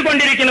இவர்களையும் இழுத்துக்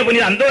கொண்டிருக்கின்ற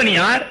புனித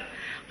அந்தோனியார்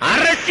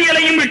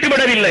அரசியலையும்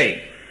விட்டுவிடவில்லை.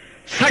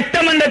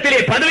 சட்டமன்றத்திலே,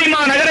 பதுவைமா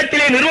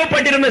நகரத்திலே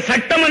நிறுவப்பட்டிருந்த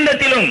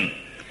சட்டமன்றத்திலும்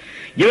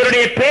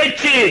இவருடைய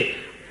பேச்சு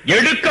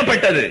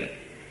எடுக்கப்பட்டது.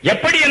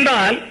 எப்படி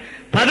என்றால்,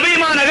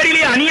 பதுவைமா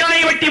நகரிலே அநியாய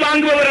வட்டி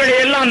வாங்குபவர்களை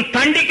எல்லாம்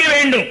தண்டிக்க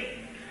வேண்டும்,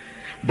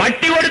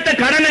 வட்டி கொடுத்த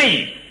கடனை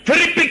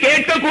திருப்பி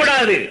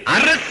கேட்கக்கூடாது,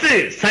 அரசு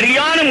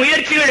சரியான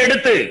முயற்சிகள்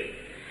எடுத்து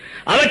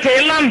அவற்றை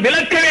எல்லாம்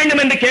விலக்க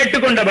வேண்டும் என்று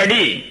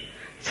கேட்டுக்கொண்டபடி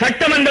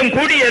சட்டமன்றம்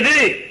கூடியது.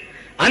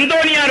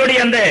 அந்தோனியாருடைய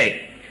அந்த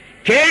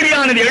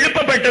கேள்வியானது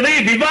எழுப்பப்பட்டது,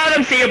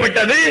 விவாதம்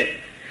செய்யப்பட்டது,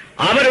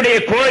 அவருடைய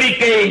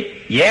கோரிக்கை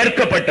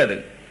ஏற்கப்பட்டது.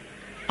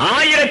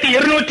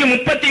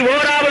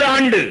 1231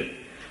 ஆண்டு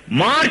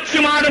மார்ச்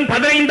மாதம்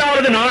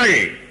 15வது நாள்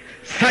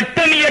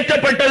சட்டம்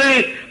இயற்றப்பட்டது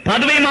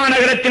பதுவை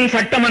மாநகரத்தின்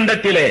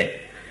சட்டமன்றத்திலே.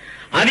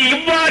 அது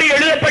இவ்வாறு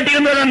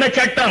எழுதப்பட்டிருந்தது. அந்த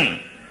சட்டம்,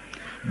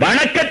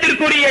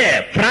 வணக்கத்திற்குரிய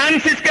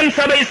பிரான்சிஸ்கன்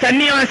சபை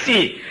சன்னியாசி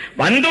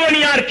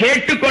அந்தோனியார்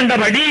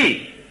கேட்டுக்கொண்டபடி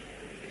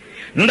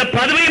இந்த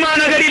பதுவை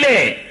மாநகரிலே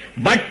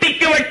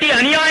வட்டிக்கு வட்டி,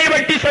 அநியாய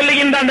வட்டி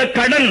சொல்லுகின்ற அந்த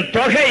கடன்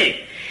தொகை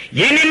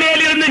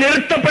இனிமேல் இருந்து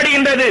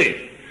நிறுத்தப்படுகின்றது.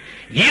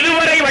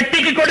 இதுவரை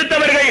வட்டிக்கு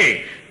கொடுத்தவர்கள்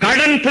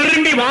கடன்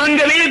திரும்பி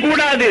வாங்கவே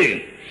கூடாது.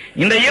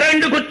 இந்த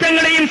 2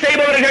 குற்றங்களையும்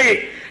செய்பவர்கள்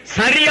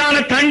சரியான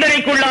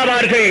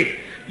தண்டனைக்குள்ளாவார்கள்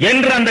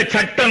என்று அந்த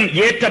சட்டம்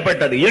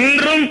இயற்றப்பட்டது.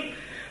 இன்றும்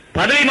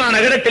பதுவை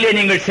மாநகரத்திலே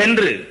நீங்கள்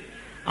சென்று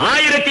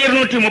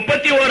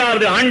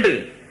 1231 ஆண்டு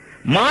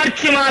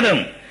மார்ச்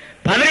மாதம்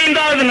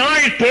 15வது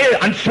நாள்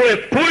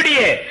கூடிய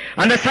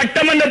அந்த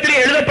சட்டமன்றத்திலே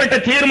எழுதப்பட்ட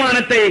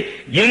தீர்மானத்தை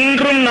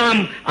இன்றும் நாம்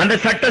அந்த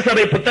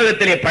சட்டசபை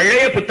புத்தகத்திலே,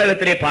 பழைய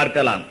புத்தகத்திலே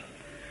பார்க்கலாம்.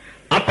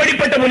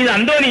 அப்படிப்பட்ட புனித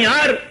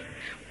அந்தோனியார்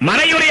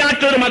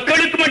மறையுரையாற்றுவது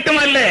மக்களுக்கு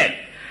மட்டுமல்ல,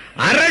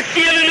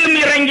 அரசியலிலும்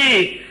இறங்கி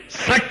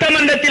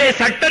சட்டமன்றத்திலே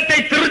சட்டத்தை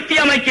திருத்தி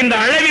அமைக்கின்ற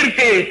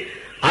அளவிற்கு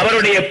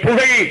அவருடைய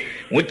புகழ்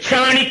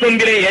உச்சாணி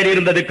கொம்பிலே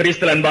ஏறியிருந்தது.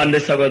 கிறிஸ்து அன்பார்ந்த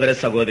சகோதர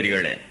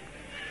சகோதரிகளே,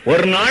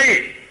 ஒரு நாள்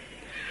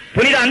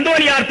புனித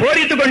அந்தோனியார்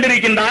போரித்துக்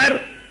கொண்டிருக்கின்றார்.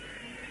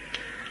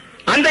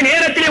 அந்த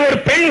நேரத்திலே ஒரு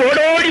பெண்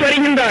ஓடோடி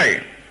வருகின்றாள்.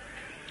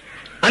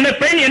 அந்த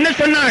பெண் என்ன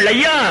சொன்னாள்?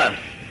 ஐயா,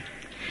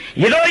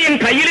 இதோ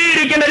என் கையிலே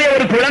இருக்கின்றதே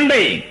ஒரு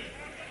குழந்தை,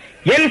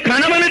 என்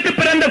கணவனுக்கு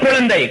பிறந்த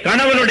குழந்தை.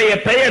 கணவனுடைய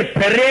பெயர்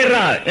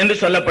பெரேரா என்று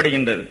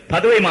சொல்லப்படுகின்றது.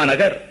 பதுவை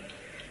மாநகர்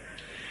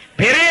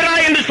பெரேரா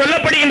என்று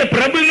சொல்லப்படுகின்ற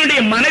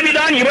பிரபுவினுடைய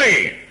மனைவிதான் இவள்.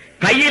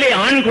 கையிலே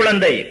ஆண்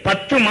குழந்தை,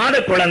 10 மாத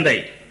குழந்தை.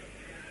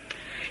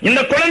 இந்த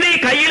குழந்தையை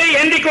கையிலே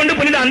ஏந்திக் கொண்டு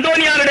புனித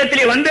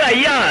அந்தோனியாரிடத்திலே வந்து,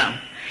 ஐயா,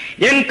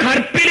 என்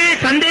கற்பிலே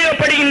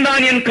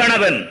சந்தேகப்படுகின்றான் என்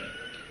கணவன்,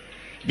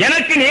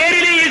 எனக்கு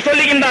நேரிலேயே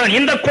சொல்லுகின்றான்,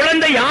 இந்த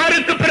குழந்தை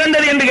யாருக்கு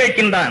பிறந்தது என்று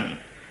கேட்கின்றான்.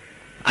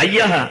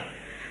 ஐயா,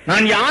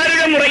 நான்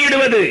யாரிடம்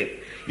முறையிடுவது?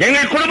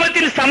 எங்கள்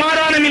குடும்பத்தில்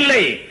சமாதானம்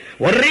இல்லை,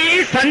 ஒரே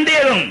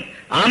சந்தேகம்,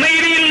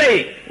 அமைதி இல்லை,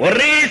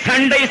 ஒரே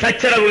சண்டை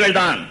சச்சரவுகள்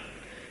தான்.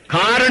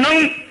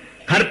 காரணம்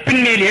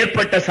கற்பின் மேல்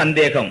ஏற்பட்ட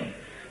சந்தேகம்.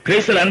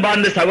 கிறிஸ்து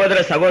அன்பார்ந்த சகோதர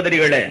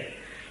சகோதரிகளே,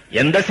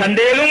 எந்த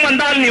சந்தேகம்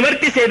வந்தால்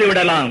நிவர்த்தி செய்து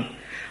விடலாம்.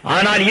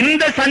 ஆனால்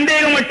இந்த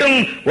சந்தேகம் மட்டும்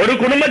ஒரு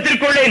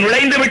குடும்பத்திற்குள்ளே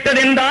நுழைந்து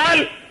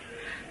விட்டதென்றால்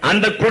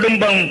அந்த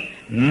குடும்பம்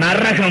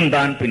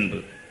நரகம்தான் பின்பு.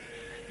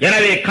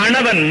 எனவே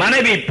கணவன்,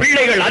 மனைவி,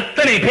 பிள்ளைகள்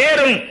அத்தனை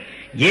பேரும்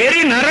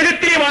எரி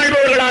நரகத்திலே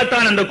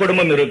வாழ்பவர்களாகத்தான் அந்த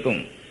குடும்பம்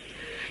இருக்கும்.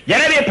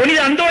 எனவே புனித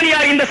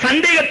அந்தோனியார் இந்த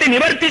சந்தேகத்தை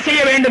நிவர்த்தி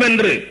செய்ய வேண்டும்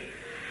என்று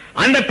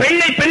அந்த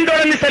பெண்ணை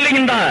பின்தொடர்ந்து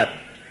செல்லுகின்றார்.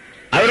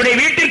 அவருடைய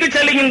வீட்டிற்கு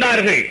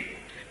செல்லுகின்றார்கள்.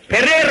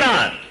 பெரேரா,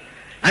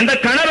 அந்த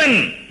கணவன்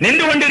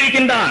நின்று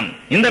கொண்டிருக்கின்றான்.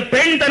 இந்த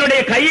பெண்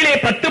தன்னுடைய கையிலே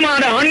 10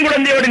 மாத ஆண்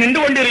குழந்தையோடு நின்று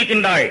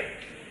கொண்டிருக்கின்றாள்.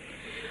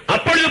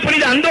 அப்பொழுது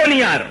புனித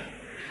அந்தோனியார்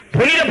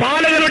புனித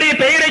பாலகனுடைய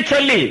பெயரை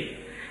சொல்லி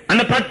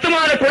அந்த 10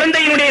 மாத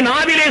குழந்தையினுடைய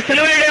நாவிலே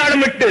சிலுவை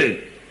அடையாளம் விட்டு,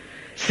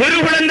 சிறு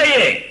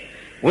குழந்தையே,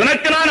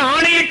 உனக்கு நான்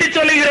ஆணையிட்டு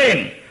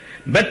சொல்லுகிறேன்,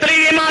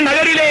 பெத்லகேமா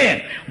நகரிலே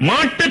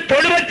மாட்டு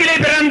தொழுவத்திலே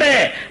பிறந்த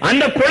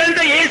அந்த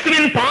குழந்தை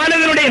இயேசுவின்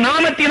பாலகனுடைய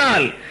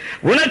நாமத்தினால்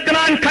உனக்கு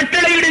நான்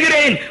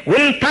கட்டளையிடுகிறேன்,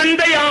 உன்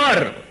தந்தை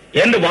யார்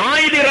என்று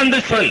வாய் திறந்து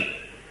சொல்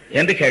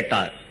என்று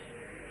கேட்டார்.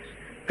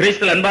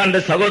 கிறிஸ்து அன்பார்ந்த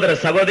சகோதர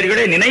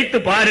சகோதரிகளை நினைத்து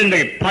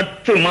பாருங்கள்.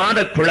 10 மாத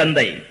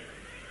குழந்தை.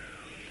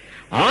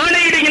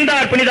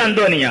 ஆணையிடுகின்றார் புனித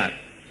அந்தோனியார்.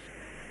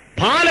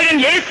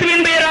 பாலகன்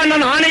இயேசுவின் பெயரால்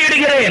நான்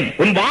ஆணையிடுகிறேன்,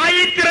 உன்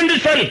வாயை திறந்து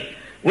சொல்,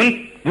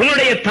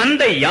 உன்னுடைய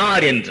தந்தை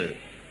யார் என்று.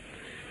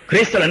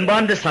 கிறிஸ்து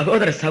அன்பார்ந்த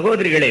சகோதர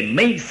சகோதரிகளை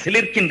மெய்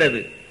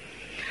சிலிர்க்கின்றது.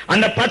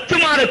 அந்த 10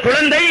 மாத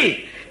குழந்தை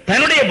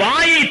தன்னுடைய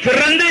வாயை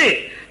திறந்து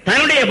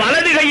தன்னுடைய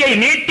வலது கையை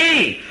நீட்டி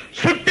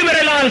சுட்டு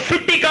விரலால்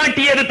சுட்டி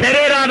காட்டியது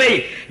பெரேராவை,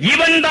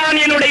 இவன் தான்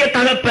என்னுடைய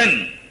தகப்பன்.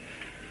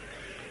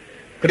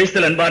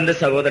 கிறிஸ்து அன்பார்ந்த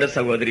சகோதர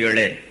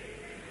சகோதரிகளே,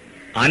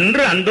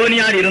 அன்று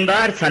அந்தோனியார்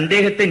இருந்தார்,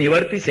 சந்தேகத்தை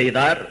நிவர்த்தி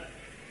செய்தார்.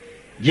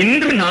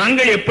 இன்று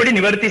நாங்கள் எப்படி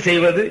நிவர்த்தி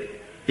செய்வது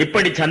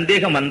இப்படி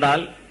சந்தேகம்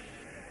வந்தால்?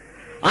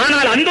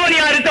 ஆனால்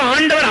அந்தோனியாருக்கு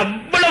ஆண்டவர்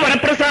அவ்வளவு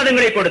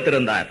வரப்பிரசாதங்களை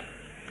கொடுத்திருந்தார்.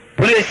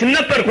 புனித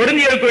சின்னப்பர்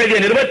கொரிந்தியருக்கு எழுதிய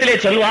நிருபத்திலே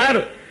சொல்வார்,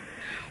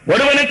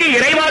 ஒருவனுக்கு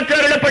இறைவாக்கு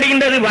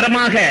அருளப்படுகின்றது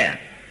வரமாக,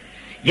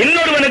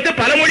 இன்னொருவனுக்கு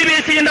பலமொழி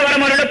பேசுகின்ற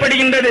வரம்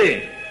அருளப்படுகின்றது,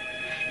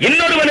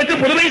 இன்னொருவனுக்கு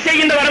புதுமை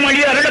செய்கின்ற வரம்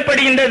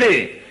அருளப்படுகின்றது,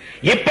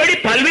 இப்படி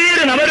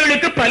பல்வேறு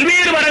நபர்களுக்கு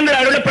பல்வேறு வரங்கள்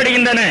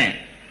அருளப்படுகின்றன.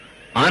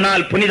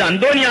 ஆனால் புனித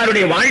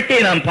அந்தோனியாருடைய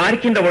வாழ்க்கையை நாம்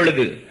பார்க்கின்ற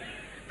பொழுது,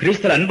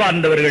 கிறிஸ்து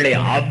அன்பார்ந்தவர்களே,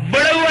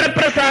 அவ்வளவு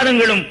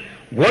வரப்பிரசாதங்களும்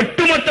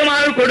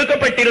ஒட்டுமொத்தமாக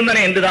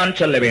கொடுக்கப்பட்டிருந்தன என்றுதான்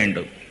சொல்ல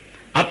வேண்டும்.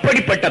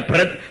 அப்படிப்பட்ட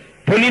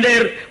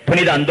புனிதர்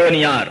புனித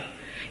அந்தோனியார்.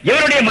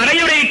 இவருடைய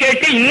மறையுரையை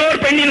கேட்டு இன்னொரு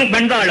பெண்ணின்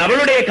வந்தாள்.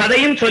 அவளுடைய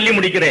கதையும் சொல்லி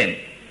முடிக்கிறேன்.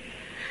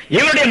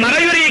 இவருடைய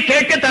மறையுரையை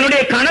கேட்க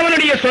தன்னுடைய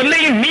கணவனுடைய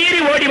சொல்லையும் மீறி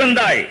ஓடி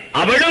வந்தாள்.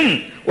 அவளும்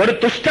ஒரு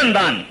துஷ்டன்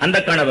தான், அந்த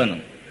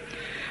கணவனும்.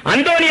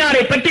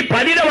 அந்தோனியாரை பற்றி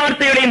பதித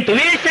வார்த்தைகளையும்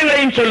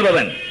துவேஷங்களையும்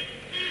சொல்பவன்.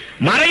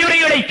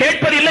 மறையுரைகளை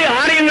கேட்பதில்லை,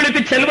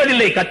 ஆலயங்களுக்கு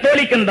செல்வதில்லை,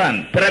 கத்தோலிக்கன் தான்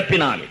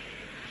பிறப்பினால்.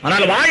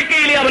 ஆனால்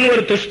வாழ்க்கையிலே அவன்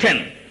ஒரு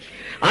துஷ்டன்.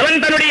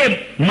 அவன் தன்னுடைய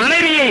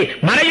மனைவியை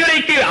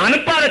மறையுரைக்கு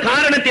அனுப்பாத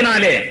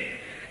காரணத்தினாலே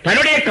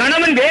தன்னுடைய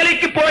கணவன்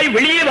வேலைக்கு போய்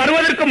வெளியே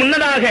வருவதற்கு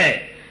முன்னதாக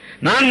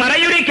நான்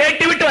மறையுரை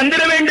கேட்டுவிட்டு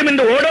வந்துட வேண்டும்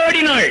என்று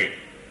ஓடோடினாள்.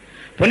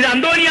 புனித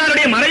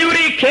அந்தோனியாருடைய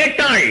மறையுரையை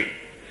கேட்டாள்.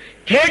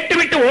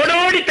 கேட்டுவிட்டு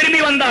ஓடோடி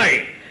திரும்பி வந்தாள்.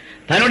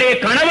 தன்னுடைய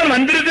கணவன்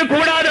வந்திருக்க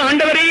கூடாது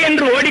ஆண்டவரே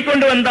என்று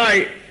ஓடிக்கொண்டு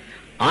வந்தாள்.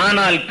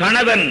 ஆனால்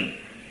கணவன்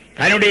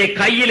தன்னுடைய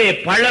கையிலே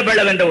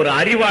பளபளவென்ற ஒரு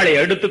அரிவாளை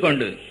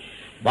எடுத்துக்கொண்டு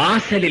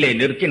வாசலிலே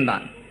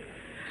நிற்கின்றான்.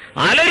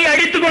 அலறி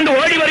அடித்துக் கொண்டு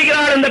ஓடி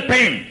வருகிறாள் அந்த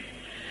பெண்.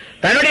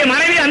 தன்னுடைய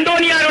மனைவி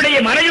அந்தோனியாருடைய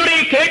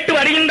மறையுரையை கேட்டு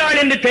வருகின்றாள்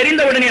என்று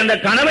தெரிந்தவுடனே அந்த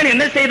கணவன்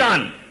என்ன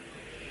செய்தான்?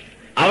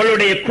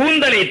 அவளுடைய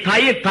கூந்தலை,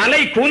 தலை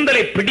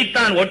கூந்தலை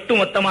பிடித்தான்,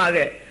 ஒட்டுமொத்தமாக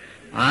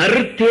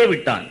அறுத்தே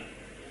விட்டான்.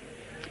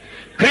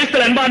 கிறிஸ்து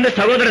அன்பார்ந்த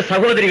சகோதர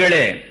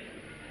சகோதரிகளே,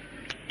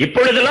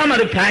 இப்பொழுதெல்லாம்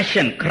அது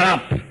ஃபேஷன்,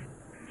 கிராப்.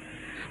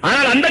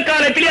 ஆனால் அந்த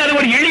காலத்திலே அது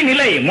ஒரு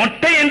இழிநிலை,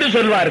 மொட்டை என்று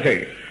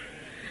சொல்வார்கள்.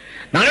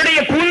 தன்னுடைய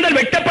கூந்தல்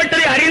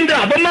வெட்டப்பட்டதை அறிந்து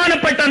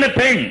அவமானப்பட்ட அந்த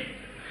பெண்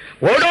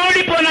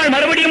ஓடோடி போனாள்.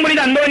 மறுபடியும்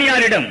புனித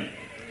அந்தோனியாரிடம்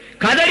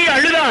கதறி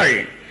அழுதாள்.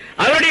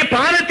 அவருடைய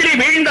பாதத்திலே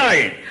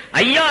வீழ்ந்தாள்.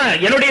 ஐயா,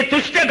 என்னுடைய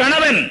துஷ்ட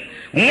கணவன்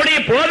உங்களுடைய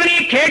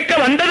போதனையை கேட்க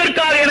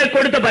வந்ததற்காக எனக்கு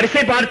கொடுத்த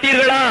பரிசை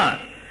பார்த்தீர்களா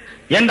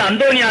என்று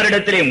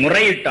அந்தோனியாரிடத்திலே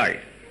முறையிட்டாள்.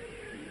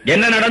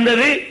 என்ன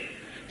நடந்தது?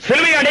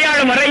 சிலுவை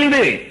அடையாளம்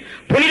வரைந்து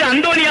புனித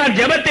அந்தோனியார்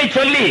ஜெபத்தை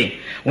சொல்லி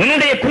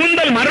உன்னுடைய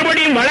கூந்தல்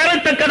மறுபடியும்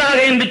வளரத்தக்கதாக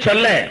என்று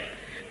சொல்ல,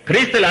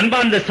 கிறிஸ்து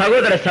அன்பார்ந்த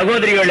சகோதர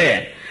சகோதரிகளே,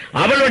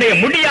 அவளுடைய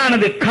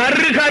முடியானது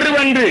கரு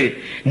கருவென்று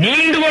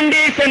நீண்டு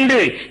கொண்டே சென்று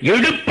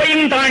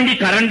இடுப்பையும் தாண்டி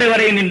கரண்டு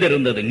வரை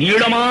நின்றிருந்தது.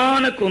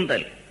 நீளமான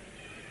கூந்தல்,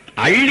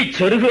 அள்ளி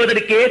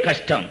சொருகுவதற்கே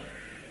கஷ்டம்.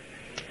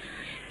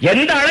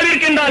 எந்த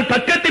அளவிற்கு என்றால்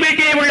பக்கத்து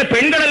வீட்டிலே உள்ள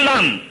பெண்கள்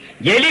எல்லாம்,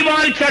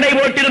 எலிவால் சடை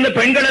போட்டிருந்த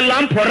பெண்கள்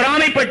எல்லாம்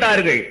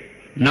பொறாமைப்பட்டார்கள்.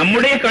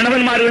 நம்முடைய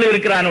கணவன்மார்கள்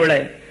இருக்கிறானோட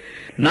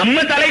நம்ம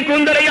தலை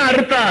கூந்தலையும்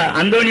அறுத்தா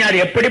அந்தோனியார்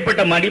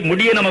எப்படிப்பட்ட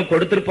முடியை நமக்கு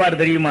கொடுத்திருப்பார்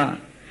தெரியுமா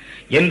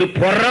என்று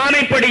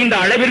பொறாமைப்படுகின்ற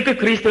அளவிற்கு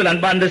கிறிஸ்துவில்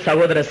அன்பார்ந்த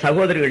சகோதர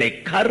சகோதரிகளை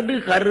கரு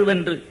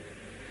கருவென்று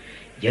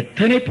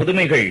எத்தனை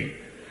புதுமைகள்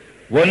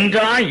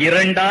ஒன்றா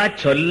இரண்டா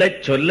சொல்ல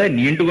சொல்ல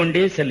நீண்டு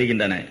கொண்டே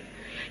செல்லுகின்றன.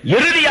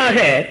 இறுதியாக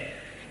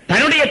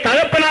தன்னுடைய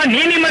தகப்பனார்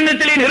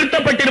நீதிமன்றத்திலே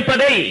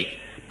நிறுத்தப்பட்டிருப்பதை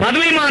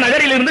பதுவைமா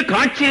நகரில் இருந்து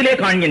காட்சியிலே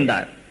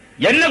காண்கின்றார்.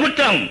 என்ன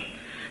குற்றம்?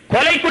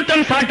 கொலை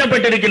குற்றம்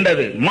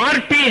சாட்டப்பட்டிருக்கின்றது.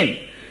 மார்ட்டின்,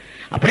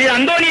 அப்படி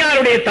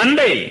அந்தோனியாருடைய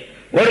தந்தை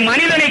ஒரு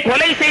மனிதனை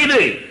கொலை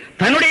செய்து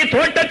தன்னுடைய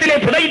தோட்டத்திலே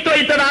புதைத்து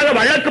வைத்ததாக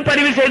வழக்கு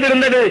பதிவு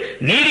செய்திருந்தது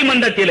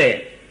நீதிமன்றத்திலே.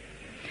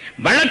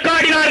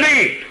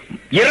 வழக்காடினார்கள்.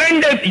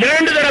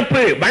 இரண்டு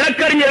தரப்பு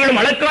வழக்கறிஞர்களும்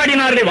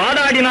வழக்காடினார்கள்,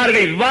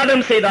 வாதாடினார்கள்,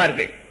 விவாதம்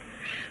செய்தார்கள்.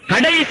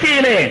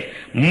 கடைசியிலே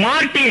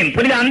மார்ட்டின்,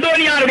 புனித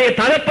அந்தோனியாருடைய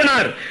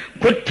தகப்பனார்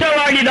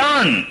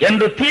குற்றவாளிதான்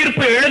என்று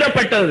தீர்ப்பு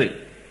எழுதப்பட்டது.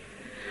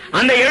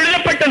 அந்த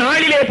எழுதப்பட்ட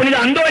நாளிலே புனித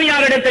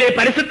அந்தோனியாரிடத்திலே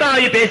பரிசுத்த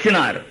ஆவி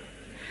பேசினார்.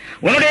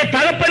 உன்னுடைய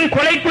தகப்பன்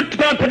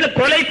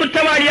கொலை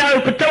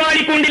குற்றவாளியாக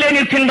குற்றவாளி கூண்டிலே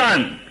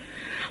நிற்கின்றான்,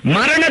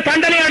 மரண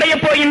தண்டனை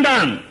அடையப்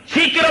போகின்றான்,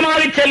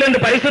 சீக்கிரமாக செல் என்று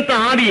பரிசுத்த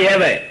ஆவி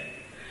ஏவ,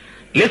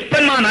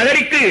 லிஸ்பன்மா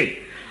நகருக்கு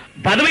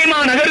பதுவைமா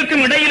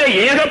நகருக்கும் இடையிலே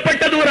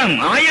ஏகப்பட்ட தூரம்,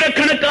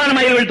 ஆயிரக்கணக்கான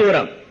மைல்கள்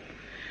தூரம்.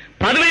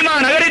 பதுவைமா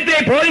நகரத்தை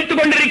போதித்துக்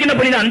கொண்டிருக்கின்ற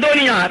புனித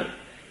அந்தோனியார்,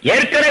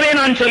 ஏற்கனவே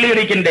நான் சொல்லி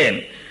இருக்கின்றேன்,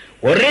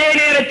 ஒரே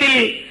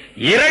நேரத்தில்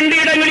 2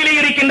 இடங்களிலே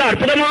இருக்கின்ற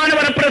அற்புதமான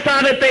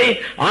வரப்பிரசாதத்தை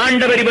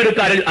ஆண்டவர்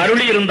இவருக்கு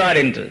அருளி இருந்தார்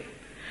என்று.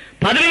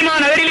 பதுவைமா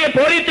நகரிலே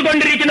போதித்துக்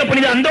கொண்டிருக்கின்ற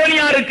புனித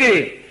அந்தோனியாருக்கு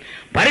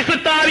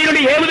பரிசுத்த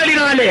ஆவியினுடைய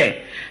ஏவுதலினாலே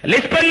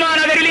லிஸ்பன்மா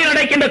நகரிலே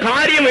நடக்கின்ற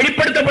காரியம்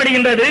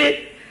வெளிப்படுத்தப்படுகின்றது.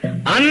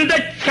 அந்த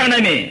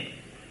சணமே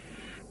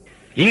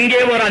இங்கே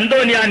ஒரு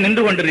அந்தோனியார்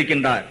நின்று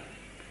கொண்டிருக்கின்றார்.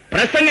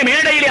 பிரசங்க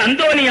மேடையிலே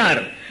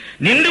அந்தோனியார்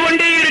நின்று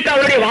கொண்டே இருக்க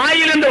அவருடைய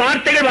வாயிலிருந்து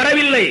வார்த்தைகள்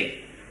வரவில்லை.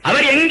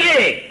 அவர் எங்கே?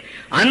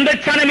 அந்த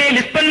சணமே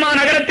லிஸ்பன்மா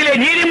நகரத்திலே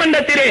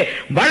நீதிமன்றத்திலே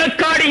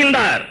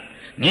வழக்காடுகின்றார்.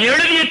 நீ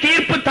எழுதிய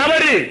தீர்ப்பு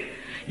தவறு,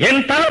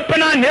 என்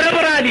தகப்பனார்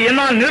நிரபராதி,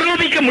 என்னால்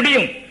நிரூபிக்க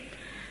முடியும்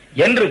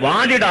என்று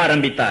வாதிட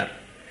ஆரம்பித்தார்.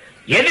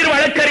 எதிர்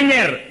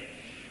வழக்கறிஞர்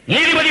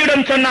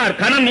நீதிபதியிடம் சொன்னார்,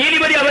 கனம்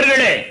நீதிபதி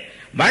அவர்களே,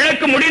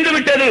 வழக்கு முடிந்து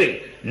விட்டது,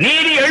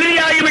 நீதி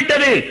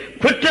எழுதியாகிவிட்டது,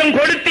 குற்றம்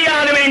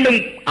கொடுத்தியாக வேண்டும்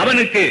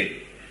அவனுக்கு.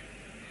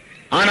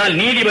 ஆனால்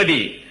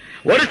நீதிபதி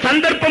ஒரு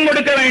சந்தர்ப்பம்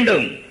கொடுக்க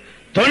வேண்டும்.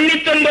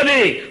 99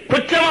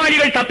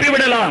 குற்றவாளிகள்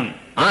தப்பிவிடலாம்,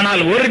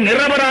 ஆனால் ஒரு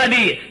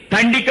நிரபராதி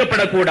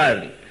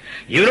தண்டிக்கப்படக்கூடாது.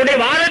 இவருடைய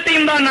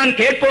வாதத்தையும் தான் நான்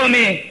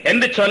கேட்போமே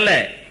என்று சொல்ல,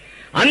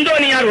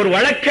 அந்தோனியார் ஒரு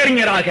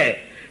வழக்கறிஞராக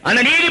அந்த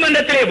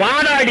நீதிமன்றத்திலே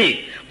வாதாடி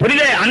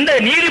புனித அந்த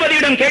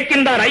நீதிபதியிடம்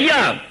கேட்கின்றார்,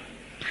 ஐயா,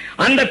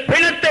 அந்த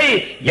பிணத்தை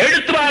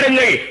எடுத்து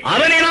வாருங்கள்,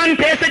 அவனை நான்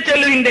பேசச்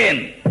சொல்லுகின்றேன்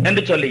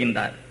என்று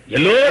சொல்லுகின்றார்.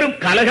 எல்லோரும்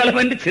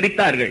கலகலவென்று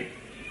சிரித்தார்கள்.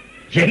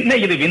 என்ன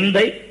இது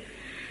விந்தை?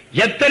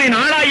 எத்தனை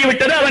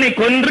நாளாகிவிட்டது அவனை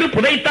கொன்று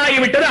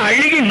புதைத்தாகிவிட்டது,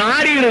 அழுகி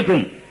நாறி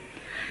இருக்கும்,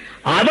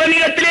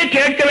 அவனிடத்திலே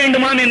கேட்க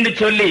வேண்டுமாம் என்று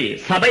சொல்லி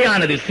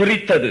சபையானது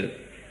சிரித்தது.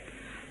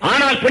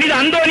 ஆனால் புனித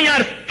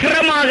அந்தோனியார்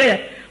ஸ்திரமாக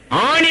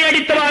ஆணி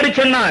அடித்தவாறு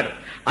சொன்னார்,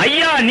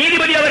 ஐயா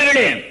நீதிபதி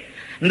அவர்களே,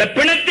 இந்த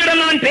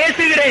பிணத்திடம் நான்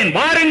பேசுகிறேன்,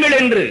 வாருங்கள்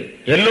என்று.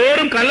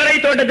 எல்லோரும் கல்லறை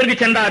தோட்டத்திற்கு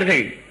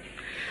சென்றார்கள்.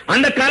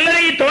 அந்த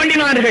கல்லறையை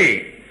தோண்டினார்கள்,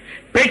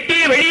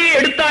 பெட்டியை வெளியே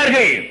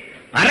எடுத்தார்கள்,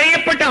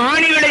 அறையப்பட்ட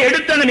ஆணிகளை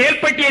எடுத்து அந்த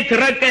மேற்பட்டியை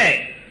திறக்க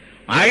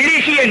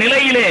அழுகிய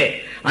நிலையிலே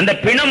அந்த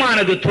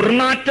பிணமானது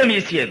துர்நாற்றம்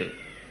வீசியது.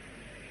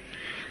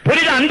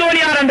 புனித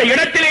அந்தோனியார் அந்த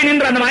இடத்திலே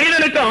நின்று அந்த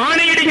மனிதனுக்கு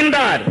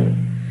ஆணையிடுகின்றார்,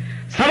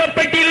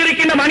 சவப்பெட்டியில்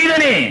இருக்கின்ற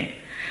மனிதனே,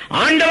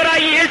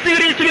 ஆண்டவராகிய இயேசு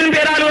கிறிஸ்துவின்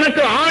பேரால்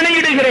உனக்கு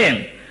ஆணையிடுகிறேன்,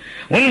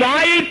 உன்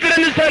வாயை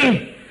திறந்து சொல்,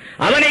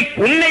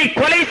 உன்னை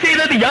கொலை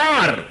செய்தது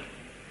யார்?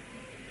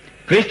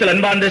 கிறிஸ்து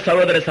அன்பார்ந்த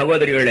சகோதர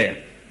சகோதரிகளே,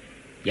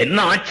 என்ன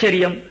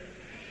ஆச்சரியம்,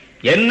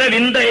 என்ன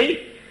விந்தை,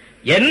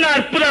 என்ன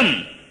அற்புதம்!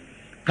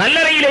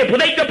 கல்லறையிலே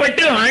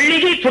புதைக்கப்பட்டு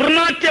அழுகி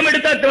துர்நாற்றம்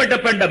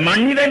எடுக்கப்பட்ட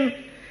மனிதன்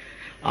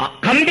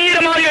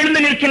கம்பீரமாக எழுந்து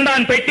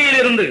நிற்கின்றான். பெட்டியில்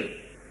இருந்து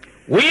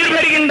உயிர்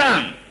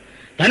பெறுகின்றான்.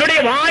 தன்னுடைய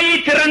வாயை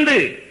திறந்து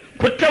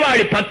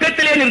குற்றவாளி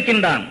பக்கத்திலே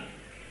நிற்கின்றான்.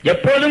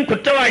 எப்போதும்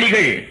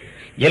குற்றவாளிகள்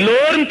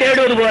எல்லோரும்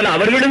தேடுவது போல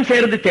அவர்களும்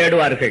சேர்ந்து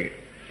தேடுவார்கள்.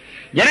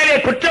 எனவே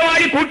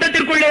குற்றவாளி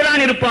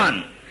கூட்டத்திற்குள்ளேதான் இருப்பான்,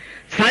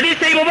 சதி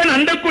செய்பவன்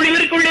அந்த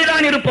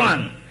குழுவிற்குள்ளேதான்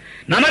இருப்பான்.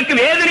 நமக்கு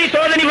வேதனை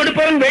சோதனை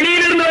கொடுப்பவன்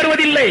வெளியிலிருந்து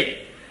வருவதில்லை,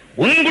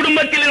 உன்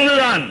குடும்பத்தில்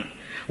இருந்துதான்.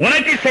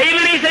 உனக்கு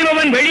செய்வனை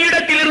செய்பவன்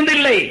வெளியிடத்தில்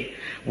இருந்தில்லை,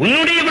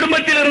 உன்னுடைய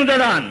குடும்பத்தில்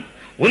இருந்துதான்.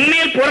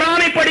 உன்மேல்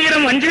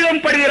பொறாமைப்படுகிறவன்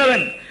வஞ்சகம்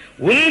படுகிறவன்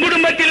உன்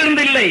குடும்பத்தில்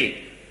இருந்தில்லை,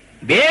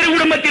 வேறு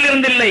குடும்பத்தில்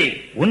இருந்தில்லை,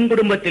 உன்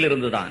குடும்பத்தில்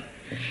இருந்துதான்.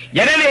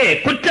 எனவே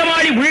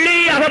குற்றவாளி உள்ளே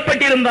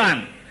அகப்பட்டிருந்தான்.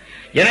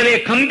 எனவே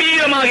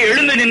கம்பீரமாக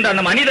எழுந்து நின்ற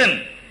அந்த மனிதன்,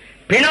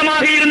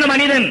 பிணமாக இருந்த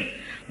மனிதன்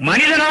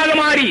மனிதனாக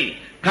மாறி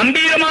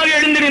கம்பீரமாக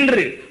எழுந்து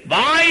நின்று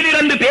வாய்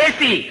திறந்து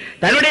பேசி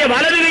தன்னுடைய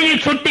வலது கையை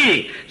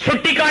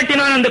சுட்டி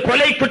காட்டினான். அந்த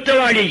கொலை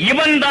குற்றவாளி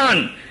இவன்தான்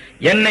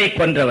என்னை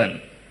கொன்றவன்.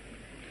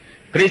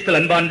 கிறிஸ்து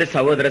அன்பார்ந்த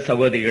சகோதர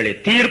சகோதரிகளே,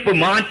 தீர்ப்பு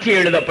மாற்றி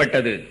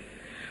எழுதப்பட்டது.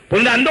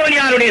 புனித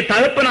அந்தோனியாருடைய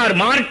தகப்பனார்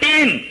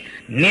மார்ட்டின்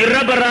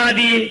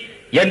நிரபராதி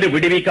என்று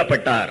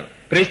விடுவிக்கப்பட்டார்.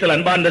 கிறிஸ்து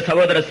அன்பார்ந்த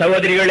சகோதர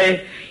சகோதரிகளே,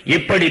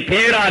 இப்படி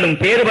பேராலும்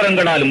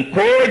பேருபரங்களாலும்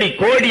கோடி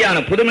கோடியான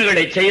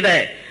புதுமைகளை செய்த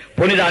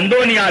புனித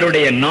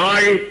அந்தோனியாருடைய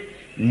நாள்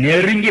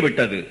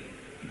நெருங்கிவிட்டது.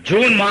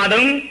 ஜூன்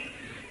மாதம்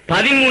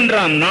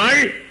 13ஆம்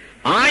நாள்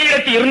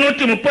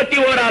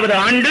 1231வது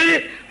ஆண்டு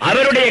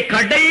அவருடைய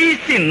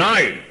கடைசி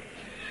நாள்.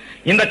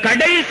 இந்த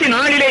கடைசி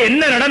நாளிலே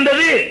என்ன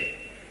நடந்தது,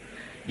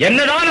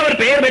 என்னதான் அவர்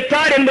பெயர்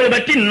பெற்றார் என்பது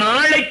பற்றி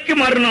நாளைக்கு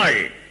மறுநாள்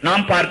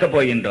நாம் பார்க்க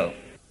போகின்றோம்.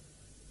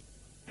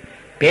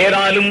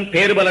 பேராலும்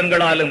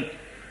பேருபலன்களாலும்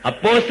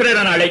அப்போஸ்தலர்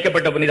என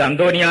அழைக்கப்பட்ட புனித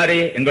அந்தோனியாரே,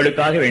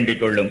 எங்களுக்காக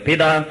வேண்டிக் கொள்ளும்.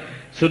 பிதா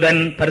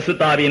சுதன்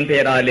பரிசுத்தாவியின்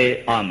பெயராலே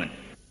ஆமென்.